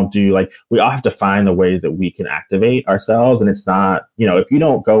marching. I don't do we all have to find the ways that we can activate ourselves. And it's not, if you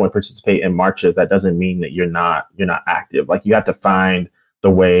don't go and participate in marches, that doesn't mean that you're not active. Like you have to find the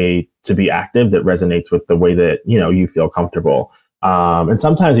way to be active that resonates with the way that, you feel comfortable. And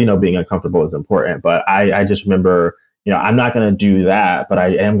sometimes, being uncomfortable is important, but I just remember, I'm not going to do that, but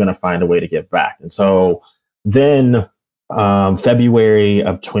I am going to find a way to give back. And so then February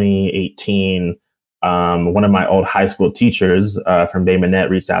of 2018, one of my old high school teachers from Bay Minette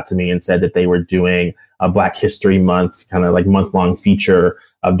reached out to me and said that they were doing a Black History Month, kind of like month-long feature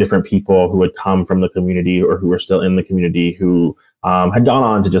of different people who had come from the community or who were still in the community who had gone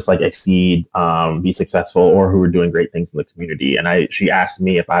on to just like exceed, be successful, or who were doing great things in the community. And she asked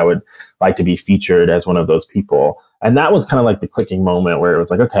me if I would like to be featured as one of those people. And that was kind of like the clicking moment where it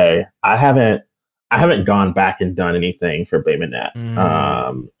was like, okay, I haven't gone back and done anything for Bay Minette.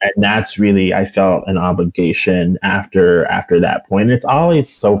 And that's really, I felt an obligation after that point. And it's always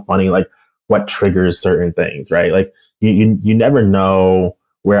so funny, like what triggers certain things, right? Like you never know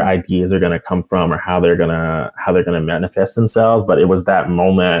where ideas are going to come from or how they're going to manifest themselves. But it was that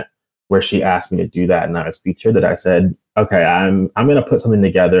moment where she asked me to do that and I was featured that I said, okay, I'm going to put something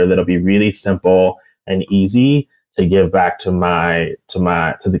together that'll be really simple and easy to give back to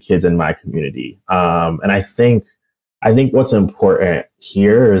the kids in my community. And I think what's important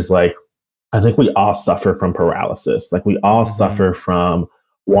here is I think we all suffer from paralysis. Like we all suffer from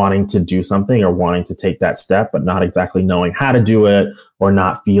wanting to do something or wanting to take that step, but not exactly knowing how to do it or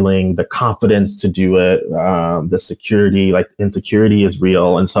not feeling the confidence to do it. The security, like insecurity is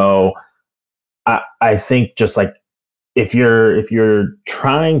real. And so I think just like, if you're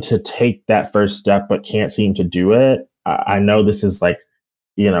trying to take that first step but can't seem to do it, I know this is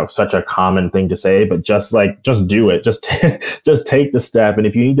such a common thing to say, but just do it. Just take the step. And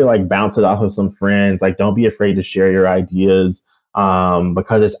if you need to bounce it off of some friends, don't be afraid to share your ideas,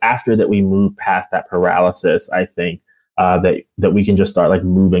 because it's after that we move past that paralysis, I think, that we can just start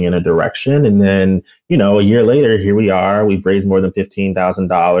moving in a direction. And then, a year later, here we are, we've raised more than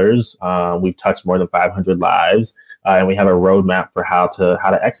 $15,000. We've touched more than 500 lives. And we have a roadmap for how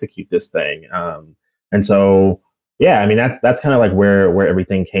to execute this thing. And so, yeah, I mean, that's kind of where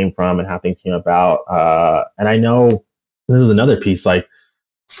everything came from and how things came about. And I know this is another piece,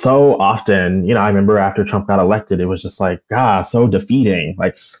 so often, I remember after Trump got elected, it was just God, so defeating.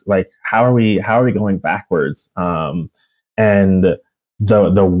 How are we going backwards? And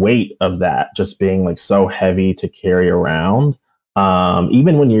the weight of that just being so heavy to carry around.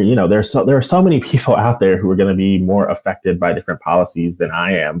 Even when you're, there are so many people out there who are going to be more affected by different policies than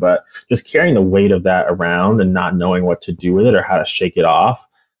I am, but just carrying the weight of that around and not knowing what to do with it or how to shake it off.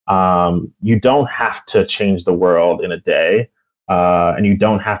 You don't have to change the world in a day. And you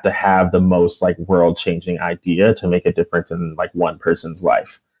don't have to have the most world changing idea to make a difference in one person's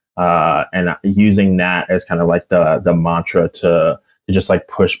life. And using that as kind of the mantra to just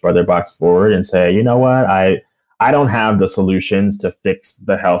push Brother Box forward and say, you know what, I don't have the solutions to fix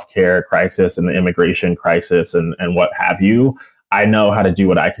the healthcare crisis and the immigration crisis and what have you. I know how to do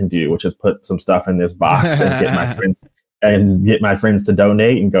what I can do, which is put some stuff in this box and get my friends and get my friends to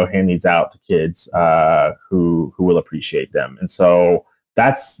donate and go hand these out to kids who will appreciate them. And so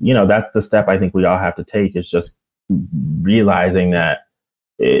that's the step I think we all have to take, is just realizing that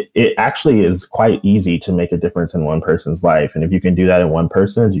it actually is quite easy to make a difference in one person's life. And if you can do that in one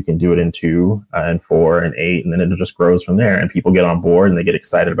person, you can do it in 2 and 4 and 8, and then it just grows from there. And people get on board and they get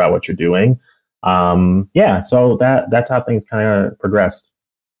excited about what you're doing. So that's how things kind of progressed.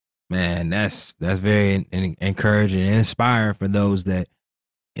 Man, that's very encouraging and inspiring for those that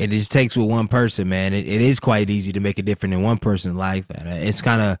it just takes with one person, man. It is quite easy to make a difference in one person's life. And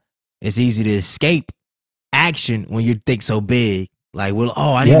it's easy to escape action when you think so big. Like, well,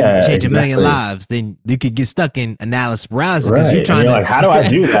 I need to change 1 million lives. Then you could get stuck in analysis paralysis because you're trying to. Like, how do I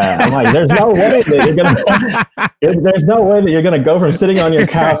do that? I'm like, there's no way that there's no way that you're gonna go from sitting on your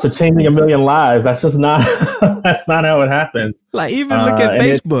couch to changing 1 million lives. That's just not. That's not how it happens. Like, even look at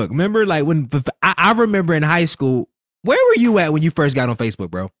Facebook. Remember, like when I remember in high school. Where were you at when you first got on Facebook,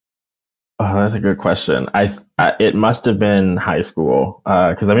 bro? Oh, that's a good question. It must have been high school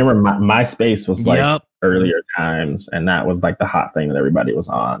because I remember MySpace was like earlier times, and that was like the hot thing that everybody was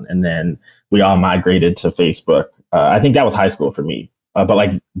on. And then we all migrated to Facebook. I think that was high school for me, but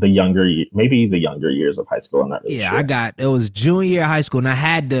like maybe the younger years of high school. I'm not really sure. It was junior year of high school, and I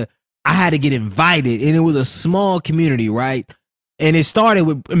had to get invited, and it was a small community, right? And it started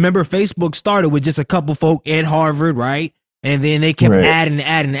with, remember, Facebook started with just a couple folk at Harvard, right? And then they kept adding.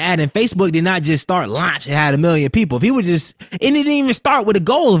 Facebook did not just start launch and had 1 million people. If he would just, it didn't even start with a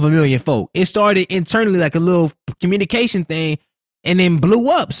goal of 1 million folk. It started internally like a little communication thing and then blew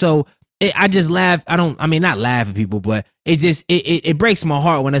up. So I just laugh. Not laugh at people, but it breaks my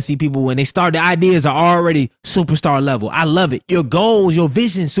heart when I see people when they start, the ideas are already superstar level. I love it. Your goals, your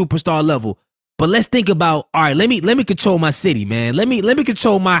vision, superstar level. But let's think about, all right, let me control my city, man. Let me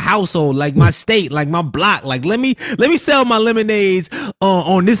control my household, like my state, like my block. Like let me sell my lemonades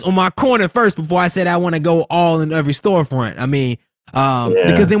on my corner first before I said I want to go all in every storefront.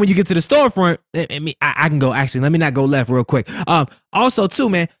 Because then when you get to the storefront, I can go, actually, let me not go left real quick. Also too,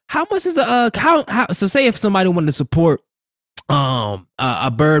 man, how much is so say if somebody wanted to support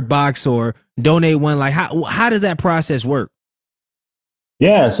a bird box or donate one, like how does that process work?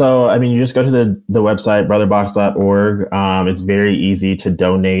 Yeah, so you just go to the website brotherbox.org. It's very easy to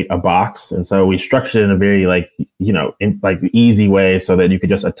donate a box, and so we structured it in a very easy way so that you could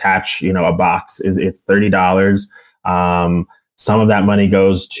just attach a box. It's $30. Some of that money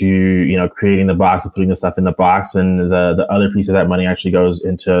goes to creating the box and putting the stuff in the box, and the other piece of that money actually goes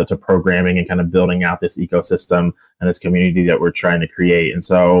into programming and kind of building out this ecosystem and this community that we're trying to create. And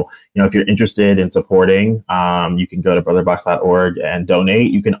so if you're interested in supporting, you can go to brotherbox.org and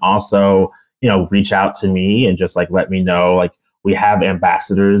donate. You can also reach out to me and just let me know. Like, we have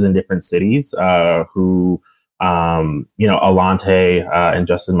ambassadors in different cities who Alante and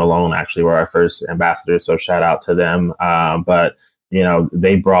Justin Malone actually were our first ambassadors, so shout out to them. But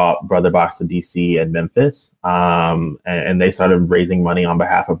they brought Brother Box to DC and Memphis, and they started raising money on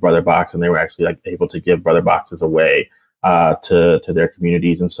behalf of Brother Box, and they were actually able to give Brother Boxes away to their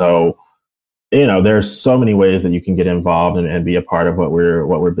communities. And so there's so many ways that you can get involved and be a part of what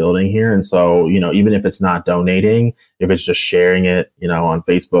we're building here. And so even if it's not donating, if it's just sharing it on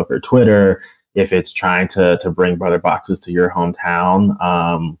Facebook or Twitter, if it's trying to bring Brother Boxes to your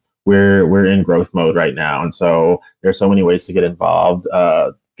hometown, we're in growth mode right now. And so there's so many ways to get involved.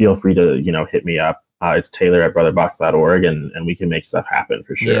 Feel free to, hit me up. It's Taylor@brotherbox.org, and we can make stuff happen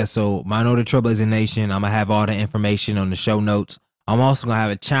for sure. Yeah, so Minor the Trailblazer Nation, I'm going to have all the information on the show notes. I'm also going to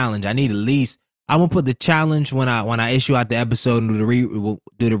have a challenge. I'm going to put the challenge when I issue out the episode and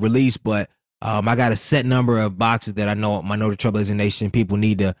do the release, but I got a set number of boxes that I know my Know the Trailblazer Nation people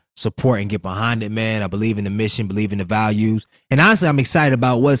need to support and get behind it, man. I believe in the mission, believe in the values. And honestly, I'm excited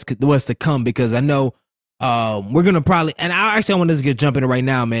about what's to come, because I know we're going to probably, and I want to get jump in right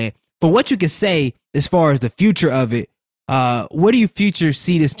now, man. For what you can say as far as the future of it, what do you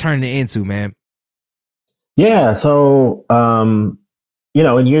see this turning into, man? Yeah, so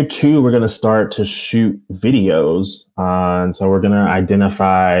in year 2, we're going to start to shoot videos. And so we're going to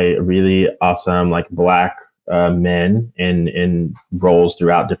identify really awesome, Black men in roles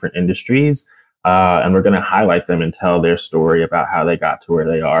throughout different industries. And we're going to highlight them and tell their story about how they got to where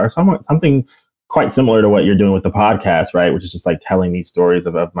they are. Something quite similar to what you're doing with the podcast, right? Which is just telling these stories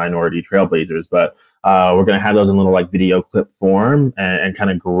of minority trailblazers. But we're going to have those in little video clip form and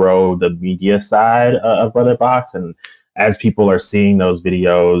kind of grow the media side of Brother Box. And as people are seeing those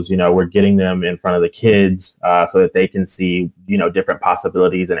videos, we're getting them in front of the kids so that they can see, different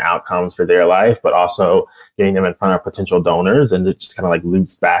possibilities and outcomes for their life, but also getting them in front of potential donors, and it just kind of like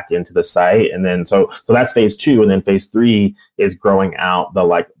loops back into the site. And then so that's phase 2, and then phase 3 is growing out the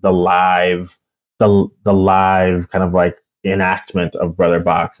live kind of like enactment of Brother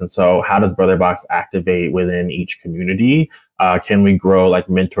Box. And so how does Brother Box activate within each community? Can we grow like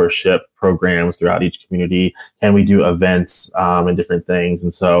mentorship programs throughout each community? Can we do events and different things?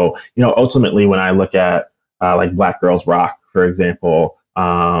 And so, ultimately, when I look at like Black Girls Rock, for example,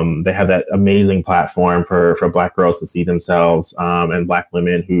 they have that amazing platform for Black girls to see themselves and Black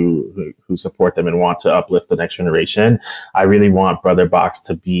women who support them and want to uplift the next generation. I really want Brother Box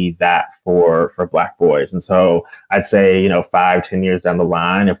to be that for Black boys. And so I'd say, 5-10 years down the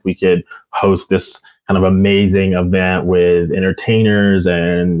line, if we could host this kind of amazing event with entertainers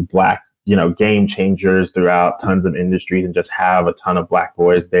and Black, game changers throughout tons of industries, and just have a ton of Black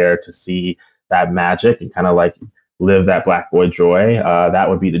boys there to see that magic and kind of like live that Black boy joy, that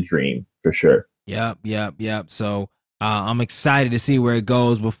would be the dream for sure. Yep. So I'm excited to see where it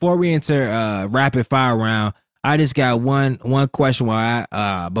goes. Before we enter rapid fire round, I just got one question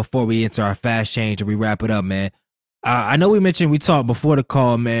before we enter our fast change and we wrap it up, man. I know we talked before the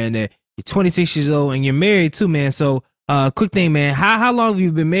call, man, that you're 26 years old and you're married too, man. So quick thing, man, how long have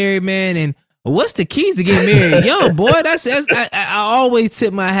you been married, man? And what's the keys to getting married young, boy? I always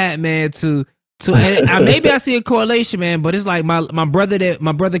tip my hat, man, to maybe I see a correlation, man, but it's like my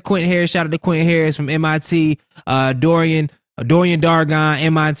brother Quentin Harris, shout out to Quentin Harris from MIT, Dorian Dargon,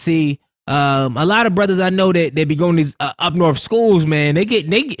 MIT. A lot of brothers I know that they be going to these up north schools, man. They get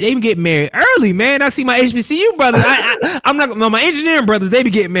married early, man. I see my HBCU brothers. I'm not my engineering brothers. They be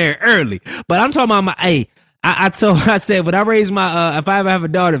getting married early, but I'm talking about I said when I raise my if I ever have a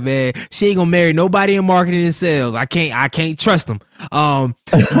daughter, man, she ain't gonna marry nobody in marketing and sales. I can't trust them. But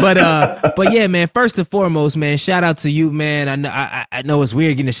yeah, man. First and foremost, man, shout out to you, man. I know it's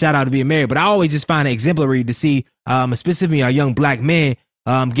weird getting a shout out to being married, but I always just find it exemplary to see, specifically our young Black men,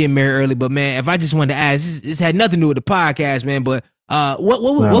 getting married early. But man, if I just wanted to ask, this had nothing to do with the podcast, man. But what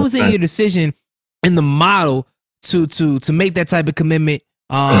was in your decision in the model to make that type of commitment?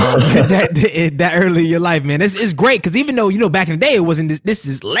 That early in your life, man. It's great because even though back in the day it wasn't this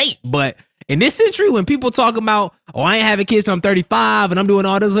is late, but in this century when people talk about I ain't having kids till I'm 35 and I'm doing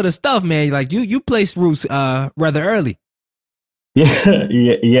all this other stuff, man, like you placed roots rather early.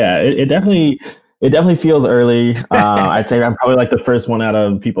 Yeah. It definitely feels early. I'd say I'm probably like the first one out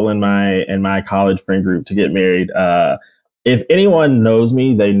of people in my college friend group to get married. If anyone knows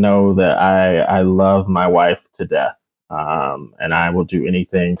me, they know that I love my wife to death. And I will do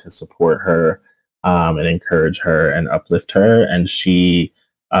anything to support her and encourage her and uplift her. And she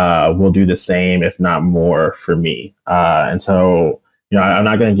will do the same, if not more, for me. And so, I'm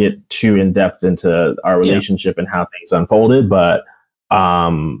not going to get too in depth into our relationship and how things unfolded, but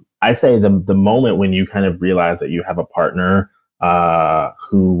I say the moment when you kind of realize that you have a partner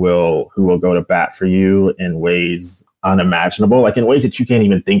who will go to bat for you in ways unimaginable, like in ways that you can't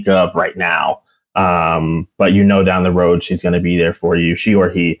even think of right now. But down the road, she's going to be there for you. She or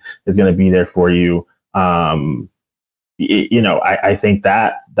he is going to be there for you. I think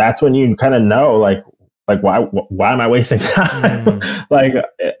that's when you kind of know, like why am I wasting time? Like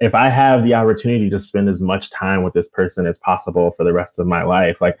if I have the opportunity to spend as much time with this person as possible for the rest of my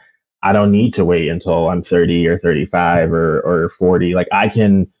life, like I don't need to wait until I'm 30 or 35 or 40. Like I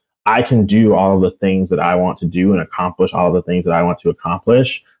can do all of the things that I want to do and accomplish all of the things that I want to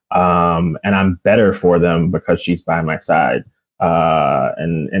accomplish. And I'm better for them because she's by my side,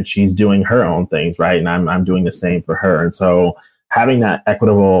 and she's doing her own things, right? And I'm doing the same for her. And so having that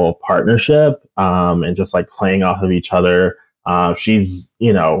equitable partnership, and just like playing off of each other. She's,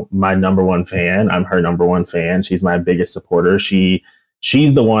 my number one fan. I'm her number one fan. She's my biggest supporter.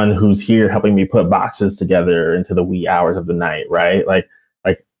 She's the one who's here helping me put boxes together into the wee hours of the night, right? Like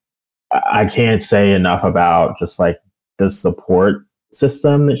I can't say enough about just like the support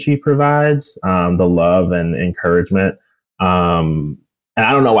system that she provides, the love and encouragement. And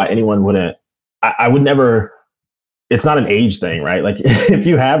I don't know why anyone wouldn't, I would never, it's not an age thing, right? Like if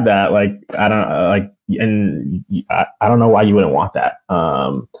you have that, like, I don't know why you wouldn't want that.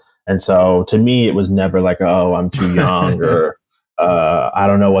 And so to me, it was never like, oh, I'm too young or, I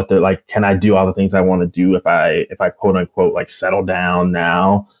don't know can I do all the things I want to do if I quote unquote, like settle down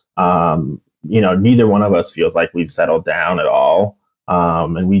now? Neither one of us feels like we've settled down at all.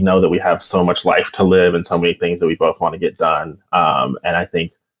 And we know that we have so much life to live and so many things that we both want to get done. And I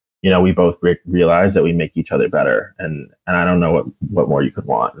think we both realize that we make each other better, and I don't know what more you could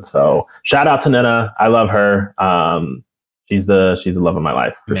want. And so shout out to Nina. I love her. She's the love of my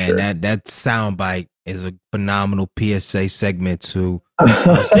life, for Man, sure. that soundbite is a phenomenal PSA segment to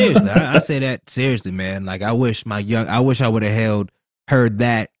seriously. I say that seriously, man. Like I wish I would have heard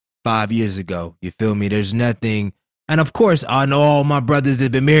that 5 years ago. You feel me? There's nothing. And of course, I know all my brothers that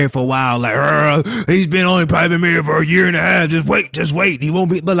have been married for a while. Like, he's probably been married for a year and a half. Just wait. He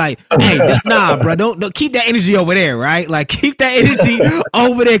won't be. But like, hey, nah, bro, don't keep that energy over there, right? Like, keep that energy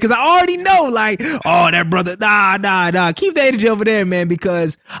over there, because I already know, like, oh, that brother, nah. Keep that energy over there, man,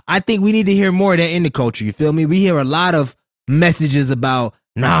 because I think we need to hear more of that in the culture. You feel me? We hear a lot of messages about,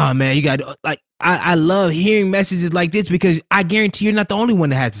 nah, man, you got like. I love hearing messages like this, because I guarantee you're not the only one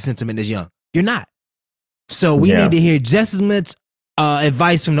that has the sentiment this young. You're not. So we need to hear just as much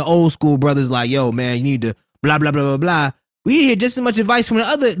advice from the old school brothers, like, yo, man, you need to blah, blah, blah, blah, blah. We need to hear just as much advice from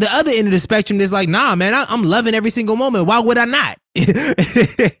the other end of the spectrum that's like, nah, man, I'm loving every single moment. Why would I not?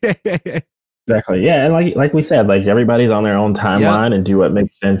 Exactly. Yeah. And like we said, like everybody's on their own timeline and do what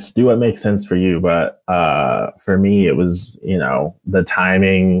makes sense for you. But for me, it was, the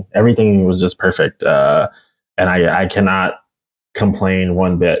timing, everything was just perfect. And I cannot complain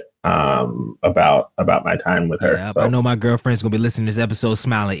one bit about my time with her. Yeah, so. I know my girlfriend's gonna be listening to this episode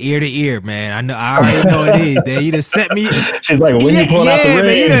smiling ear to ear, man. I already know it is. Then you just set me. She's like, when you pull out the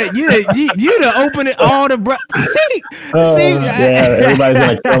ring, man, you done open it all the see. Yeah, everybody's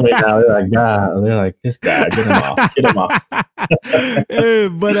gonna kill me now. They're like, God, they're like, this guy, get him off.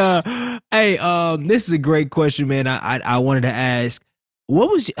 But hey, this is a great question, man. I wanted to ask, what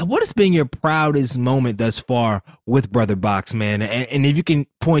has been your proudest moment thus far with Brother Box, man? And if you can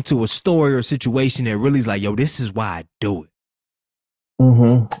point to a story or a situation that really is like, yo, this is why I do it.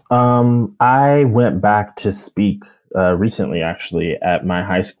 I went back to speak recently, actually, at my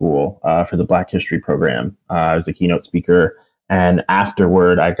high school for the Black History program. I was a keynote speaker, and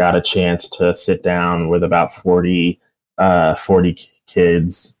afterward, I got a chance to sit down with about 40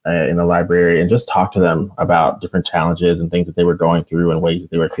 kids in the library and just talk to them about different challenges and things that they were going through and ways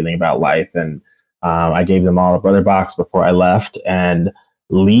that they were feeling about life. And I gave them all a Brother Box before I left, and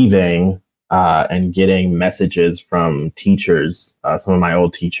leaving and getting messages from teachers, some of my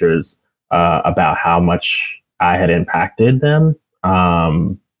old teachers, about how much I had impacted them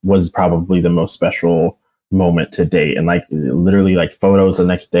was probably the most special moment to date. And like literally like photos the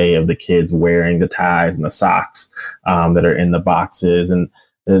next day of the kids wearing the ties and the socks that are in the boxes. And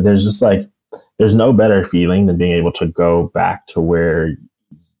there's just like, there's no better feeling than being able to go back to where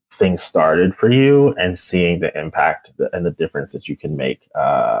things started for you and seeing the impact and the difference that you can make.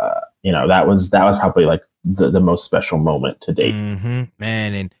 That was probably like the most special moment to date. Mm-hmm.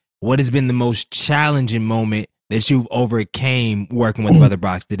 Man, and what has been the most challenging moment that you've overcame working with Brother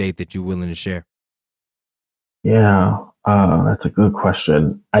Box to date that you're willing to share? Yeah, that's a good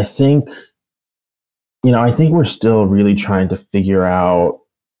question. I think we're still really trying to figure out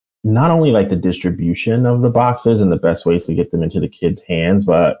not only like the distribution of the boxes and the best ways to get them into the kids' hands,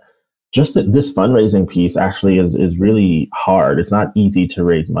 but just this fundraising piece actually is really hard. It's not easy to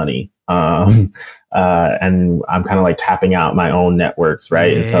raise money. And I'm kind of like tapping out my own networks,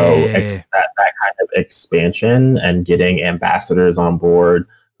 right? Yeah. And so that kind of expansion and getting ambassadors on board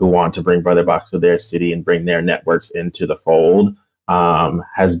who want to bring Brother Box to their city and bring their networks into the fold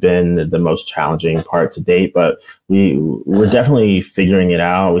has been the most challenging part to date. But we're definitely figuring it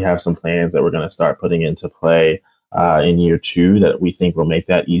out. We have some plans that we're going to start putting into play in year 2 that we think will make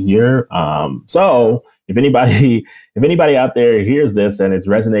that easier. So if anybody out there hears this and it's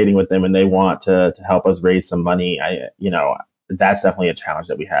resonating with them and they want to help us raise some money, that's definitely a challenge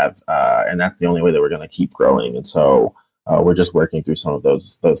that we have. And that's the only way that we're going to keep growing. And so we're just working through some of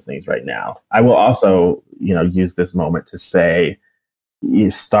those things right now. I will also, use this moment to say,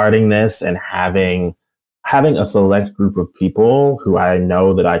 starting this and having a select group of people who I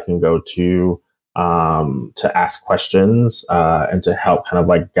know that I can go to ask questions and to help kind of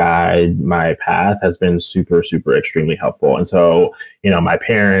like guide my path has been super, super extremely helpful. And so, my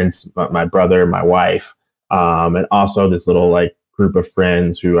parents, my brother, my wife, and also this little like group of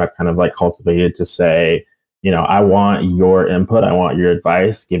friends who I've kind of like cultivated to say, I want your input. I want your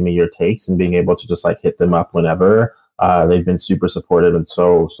advice. Give me your takes, and being able to just like hit them up whenever. They've been super supportive and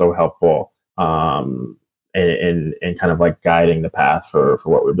so helpful in kind of like guiding the path for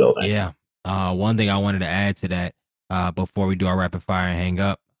what we're building. Yeah. One thing I wanted to add to that before we do our rapid fire and hang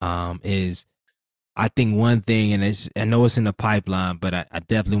up is I think one thing, and I know it's in the pipeline, but I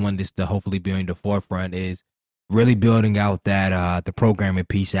definitely want this to hopefully be in the forefront, is really building out that the programming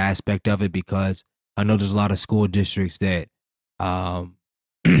piece aspect of it, because I know there's a lot of school districts that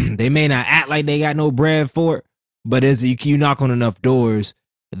they may not act like they got no bread for it, but as you knock on enough doors,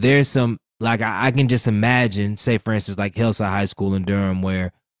 there's some like I can just imagine, say for instance, like Hillside High School in Durham,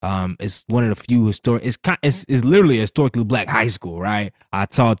 where it's one of the few historic. It's literally a historically black high school, right? I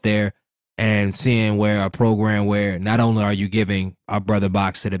taught there, and seeing where a program where not only are you giving a brother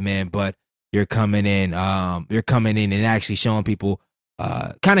box to the men, but you're coming in and actually showing people,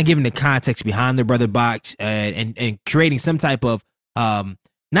 kind of giving the context behind the brother box, and creating some type of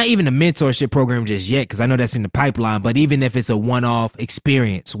not even a mentorship program just yet, because I know that's in the pipeline, but even if it's a one-off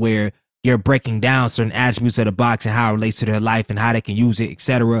experience where you're breaking down certain attributes of the box and how it relates to their life and how they can use it,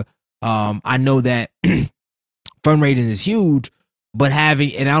 etc. I know that fundraising is huge, but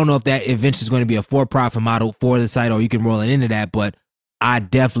and I don't know if that eventually is going to be a for-profit model for the site, or you can roll it into that, but I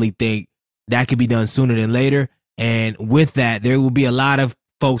definitely think that could be done sooner than later. And with that, there will be a lot of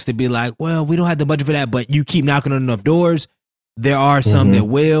folks to be like, well, we don't have the budget for that, but you keep knocking on enough doors. There are some that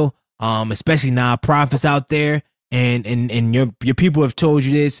will, especially nonprofits out there. And your people have told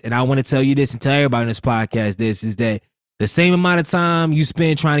you this, and I want to tell you this and tell everybody on this podcast this, is that the same amount of time you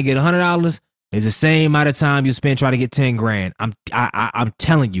spend trying to get $100 is the same amount of time you spend trying to get 10 grand. I'm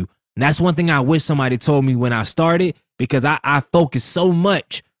telling you. And that's one thing I wish somebody told me when I started, because I focused so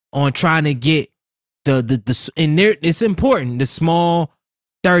much on trying to get the and there, it's important, the small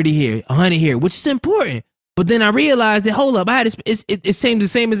 30 here, 100 here, which is important. But then I realized that, hold up, it seemed the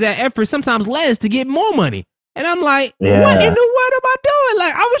same as that effort, sometimes less, to get more money. And I'm like, what in the world am I doing?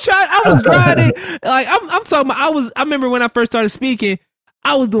 Like, I was grinding. Like, I'm talking about, I remember when I first started speaking,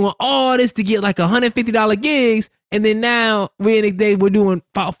 I was doing all this to get like $150 gigs. And then now we're doing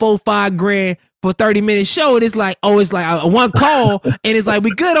 $4-5 grand for a 30-minute show. And it's like a one call and it's like,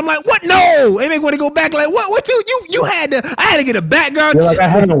 we good. I'm like, what? No. They make me want to go back. Like, what you I had to get a background. You're like, I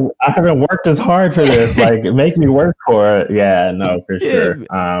haven't worked as hard for this. Like, make me work for it. Yeah, no, for sure.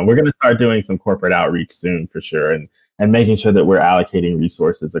 We're going to start doing some corporate outreach soon for sure. And making sure that we're allocating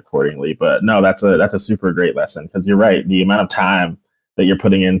resources accordingly. But no, that's a super great lesson, because you're right. The amount of time that you're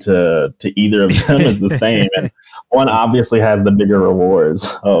putting into either of them is the same. And one obviously has the bigger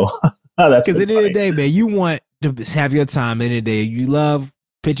rewards. Oh, that's because at the end of the day, man, you want to have your time. At the end of the day, you love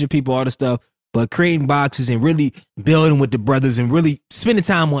pitching people, all the stuff, but creating boxes and really building with the brothers and really spending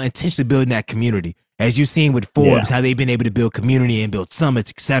time on intentionally building that community. As you've seen with Forbes, how they've been able to build community and build summits,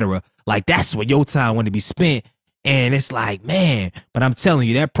 etc. Like, that's what your time want to be spent. And it's like, man, but I'm telling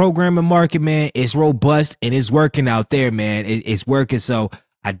you, that programming market, man, is robust and it's working out there, man. It's working. So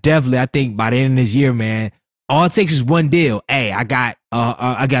I think by the end of this year, man, all it takes is one deal. Hey, I got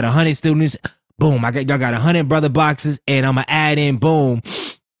 100 students. Boom. I got 100 brother boxes, and I'm going to add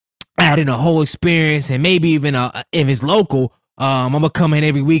in a whole experience. And maybe even if it's local, I'm going to come in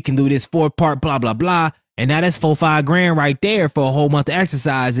every week and do this 4-part blah, blah, blah. And now that's $4-5 grand right there for a whole month of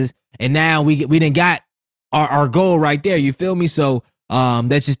exercises. And now we done got our goal right there. You feel me? So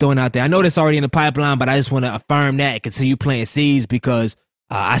that's just throwing out there. I know that's already in the pipeline, but I just want to affirm that and continue planting seeds, because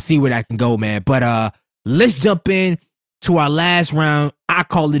I see where that can go, man. But let's jump in to our last round. I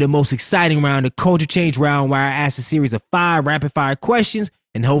call it the most exciting round, the culture change round, where I ask a series of 5 rapid fire questions,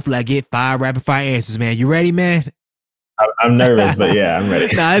 and hopefully I get 5 rapid fire answers, man. You ready, man? I'm nervous, but yeah, I'm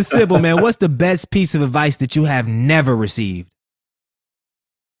ready. Nah, it's simple, man. What's the best piece of advice that you have never received?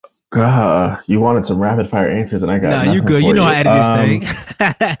 You wanted some rapid fire answers, and I got. No, you good. You know how to edit this thing.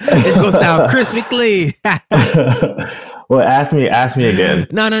 It's gonna sound crispy clean. Well, ask me again.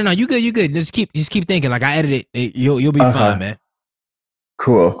 No. You good. You good. Just keep thinking. Like, I edited it. You'll be fine, man.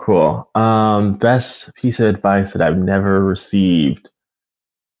 Cool. Best piece of advice that I've never received.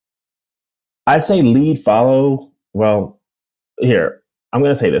 I'd say lead, follow. Well, here, I'm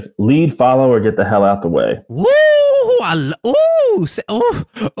gonna say this: lead, follow, or get the hell out the way. Woo! I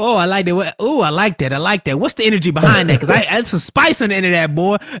like that. I like that. What's the energy behind that? Because that's some spice on the end of that,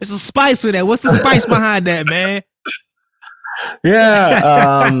 boy. It's some spice on that. What's the spice behind that, man?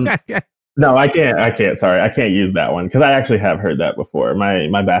 Yeah. No, I can't. Sorry, I can't use that one, because I actually have heard that before.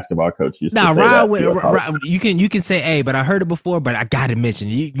 My basketball coach used to say that. You can say A, but I heard it before. But I gotta mention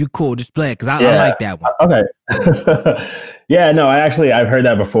you cool. Just play it, because I like that one. Okay. Yeah, no, I've heard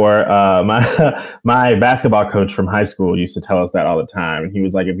that before. My basketball coach from high school used to tell us that all the time. He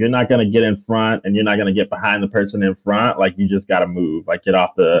was like, if you're not gonna get in front and you're not gonna get behind the person in front, like, you just gotta move, like, get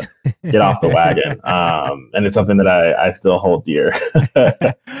off the wagon. And it's something that I still hold dear.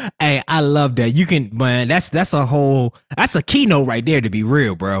 Hey, I love that. You can, man. That's a keynote right there. To be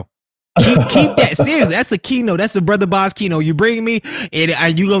real, bro. Keep that seriously. That's a keynote. That's the Brother Boss keynote. You bring me,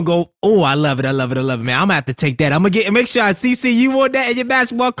 and you gonna go, oh, I love it, man. I'm gonna have to take that. I'm gonna make sure I CC you on that and your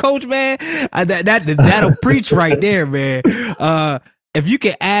basketball coach, man. That'll preach right there, man. If you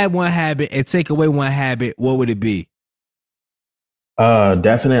could add one habit and take away one habit, what would it be?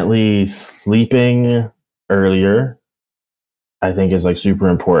 Definitely sleeping earlier. I think is like super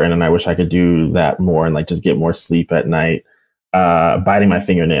important, and I wish I could do that more and like just get more sleep at night. Biting my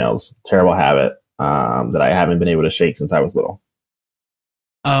fingernails, terrible habit that I haven't been able to shake since I was little.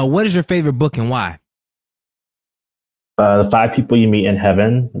 What is your favorite book and why? The Five People You Meet in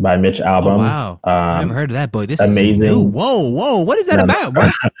Heaven by Mitch Albom. Oh, wow. I never heard of that book. This amazing. Is new. Whoa. What is that about, bro?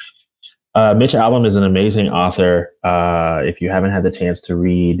 Mitch Albom is an amazing author. If you haven't had the chance to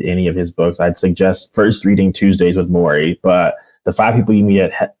read any of his books, I'd suggest first reading Tuesdays with Morrie. But The Five People You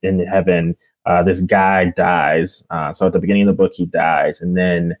Meet in Heaven, this guy dies. So at the beginning of the book, he dies. And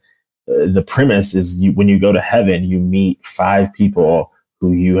then the premise is when you go to heaven, you meet five people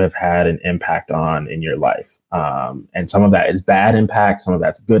who you have had an impact on in your life. And some of that is bad impact, some of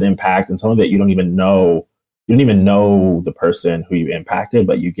that's good impact, and some of it you don't even know the person who you impacted,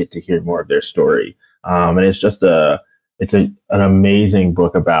 but you get to hear more of their story. And it's just an amazing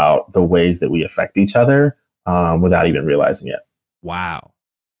book about the ways that we affect each other without even realizing it. Wow.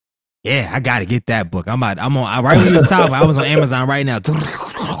 Yeah, I got to get that book. I'm on right when you was talking, I was on Amazon right now.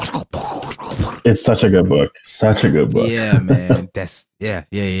 It's such a good book. Such a good book. Yeah, man. That's yeah.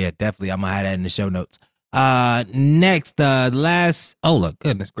 Definitely. I'm gonna have that in the show notes. Next, last. Oh, look,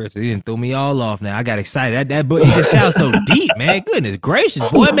 goodness gracious, he didn't throw me all off. Now I got excited. That book, it just sounds so deep, man. Goodness gracious,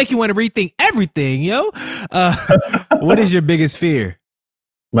 boy, it make you want to rethink everything, yo. What is your biggest fear?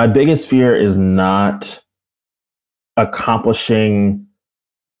 My biggest fear is not accomplishing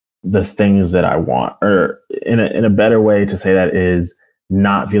the things that I want, or in a better way to say that is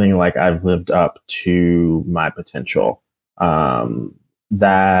not feeling like I've lived up to my potential.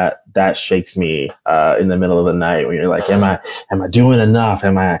 That shakes me in the middle of the night when you're like, am I doing enough?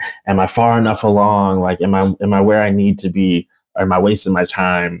 Am I far enough along? Like, am I where I need to be? Am I wasting my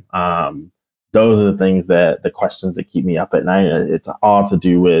time? Those are the things the questions that keep me up at night. It's all to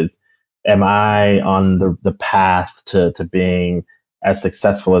do with, am I on the path to being as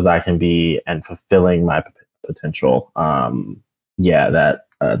successful as I can be and fulfilling my potential?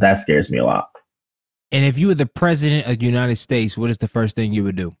 That scares me a lot. And if you were the president of the United States, what is the first thing you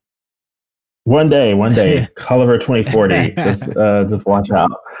would do? One day, Culliver 2040. Just watch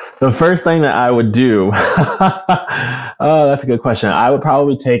out. The first thing that I would do, oh, that's a good question. I would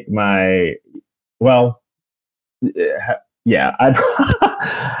probably take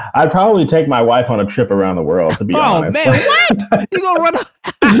I'd probably take my wife on a trip around the world, to be honest. Oh man, what? You gonna run?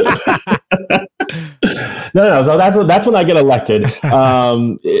 No. So that's when I get elected.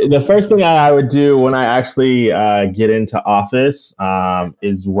 The first thing I would do when I actually get into office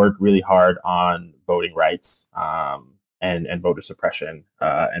is work really hard on voting rights and voter suppression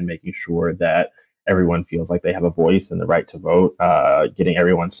and making sure that everyone feels like they have a voice and the right to vote. Getting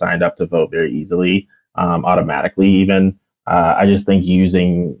everyone signed up to vote very easily, automatically even. I just think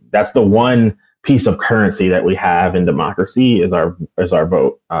that's the one piece of currency that we have in democracy is our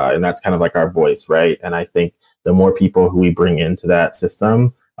vote. And that's kind of like our voice, right? And I think the more people who we bring into that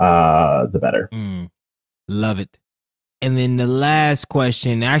system, the better. Love it. And then the last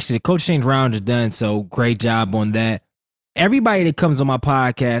question, actually, the coach change round is done. So great job on that. Everybody that comes on my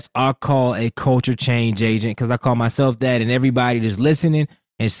podcast, I'll call a culture change agent because I call myself that. And everybody that's listening,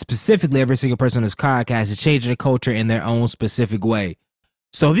 and specifically every single person on this podcast, is changing the culture in their own specific way.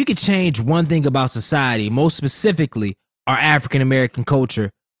 So if you could change one thing about society, most specifically our African-American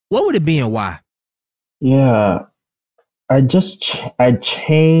culture, what would it be and why? Yeah, I'd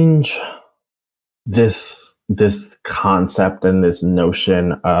change this concept and this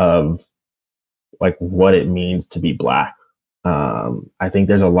notion of like what it means to be Black. I think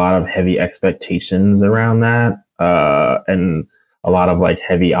there's a lot of heavy expectations around that, and a lot of like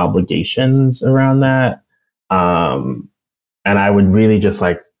heavy obligations around that. And I would really just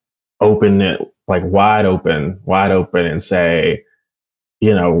like open it like wide open and say,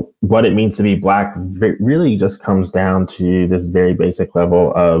 you know, what it means to be Black really just comes down to this very basic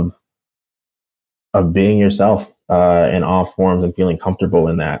level of being yourself in all forms and feeling comfortable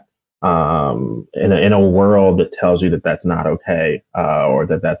in that. In a world that tells you that that's not okay, or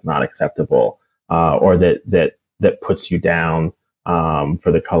that that's not acceptable, or that puts you down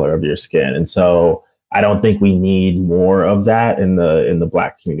for the color of your skin. And so I don't think we need more of that in the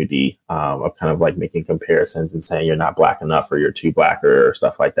Black community, of kind of like making comparisons and saying you're not Black enough or you're too Black or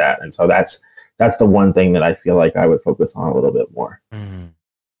stuff like that. And so that's the one thing that I feel like I would focus on a little bit more.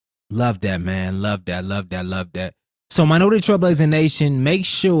 Love that, man. Love that. So Minority Trailblazing Nation, make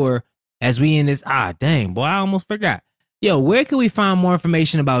sure as we in this, dang, boy, I almost forgot. Yo, where can we find more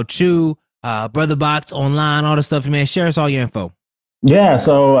information about you, Brother Box, online, all the stuff, man? Share us all your info. Yeah,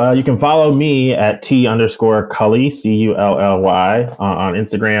 so you can follow me at T_Cully, Cully, on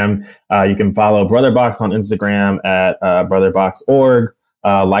Instagram. You can follow Brotherbox on Instagram at brotherbox.org.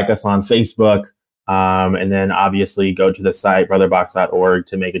 Like us on Facebook. And then obviously go to the site, brotherbox.org,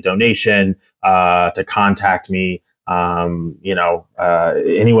 to make a donation, to contact me. Any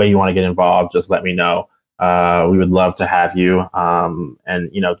way you want to get involved, just let me know. We would love to have you. And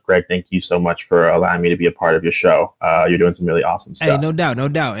Greg, thank you so much for allowing me to be a part of your show. You're doing some really awesome stuff. Hey, no doubt, no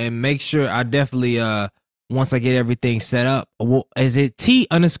doubt. And make sure I definitely once I get everything set up, is it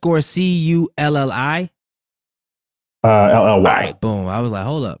T_Culli? LLY. All right, boom. I was like,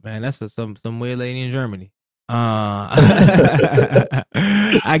 hold up, man. That's some weird lady in Germany. I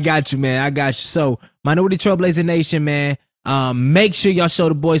got you, man. I got you. So, Minority Trailblazer Nation, man. Make sure y'all show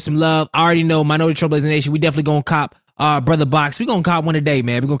the boys some love. I already know Minority Trailblazer Nation. We definitely gonna cop Brother Box. We gonna cop one today,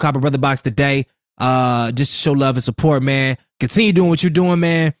 man. We gonna cop a Brother Box today. Just to show love and support, man. Continue doing what you're doing,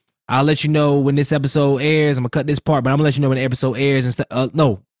 man. I'll let you know when this episode airs. I'm gonna cut this part, but I'm gonna let you know when the episode airs and stuff.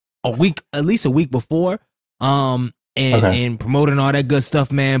 No, at least a week before. And promoting all that good stuff,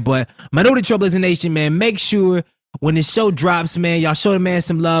 man. But Minority Trailblazer Nation, man, make sure when the show drops, man, y'all show the man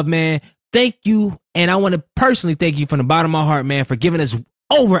some love, man. Thank you. And I want to personally thank you from the bottom of my heart, man, for giving us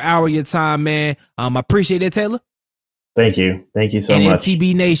over an hour of your time, man. I appreciate it, Taylor. Thank you. Thank you so much. And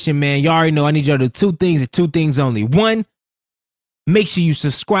MTB Nation, man, y'all already know I need y'all to do two things and two things only. One, make sure you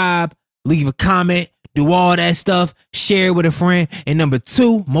subscribe, leave a comment, do all that stuff, share it with a friend. And number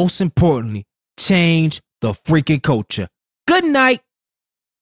two, most importantly, change the freaking culture. Good night.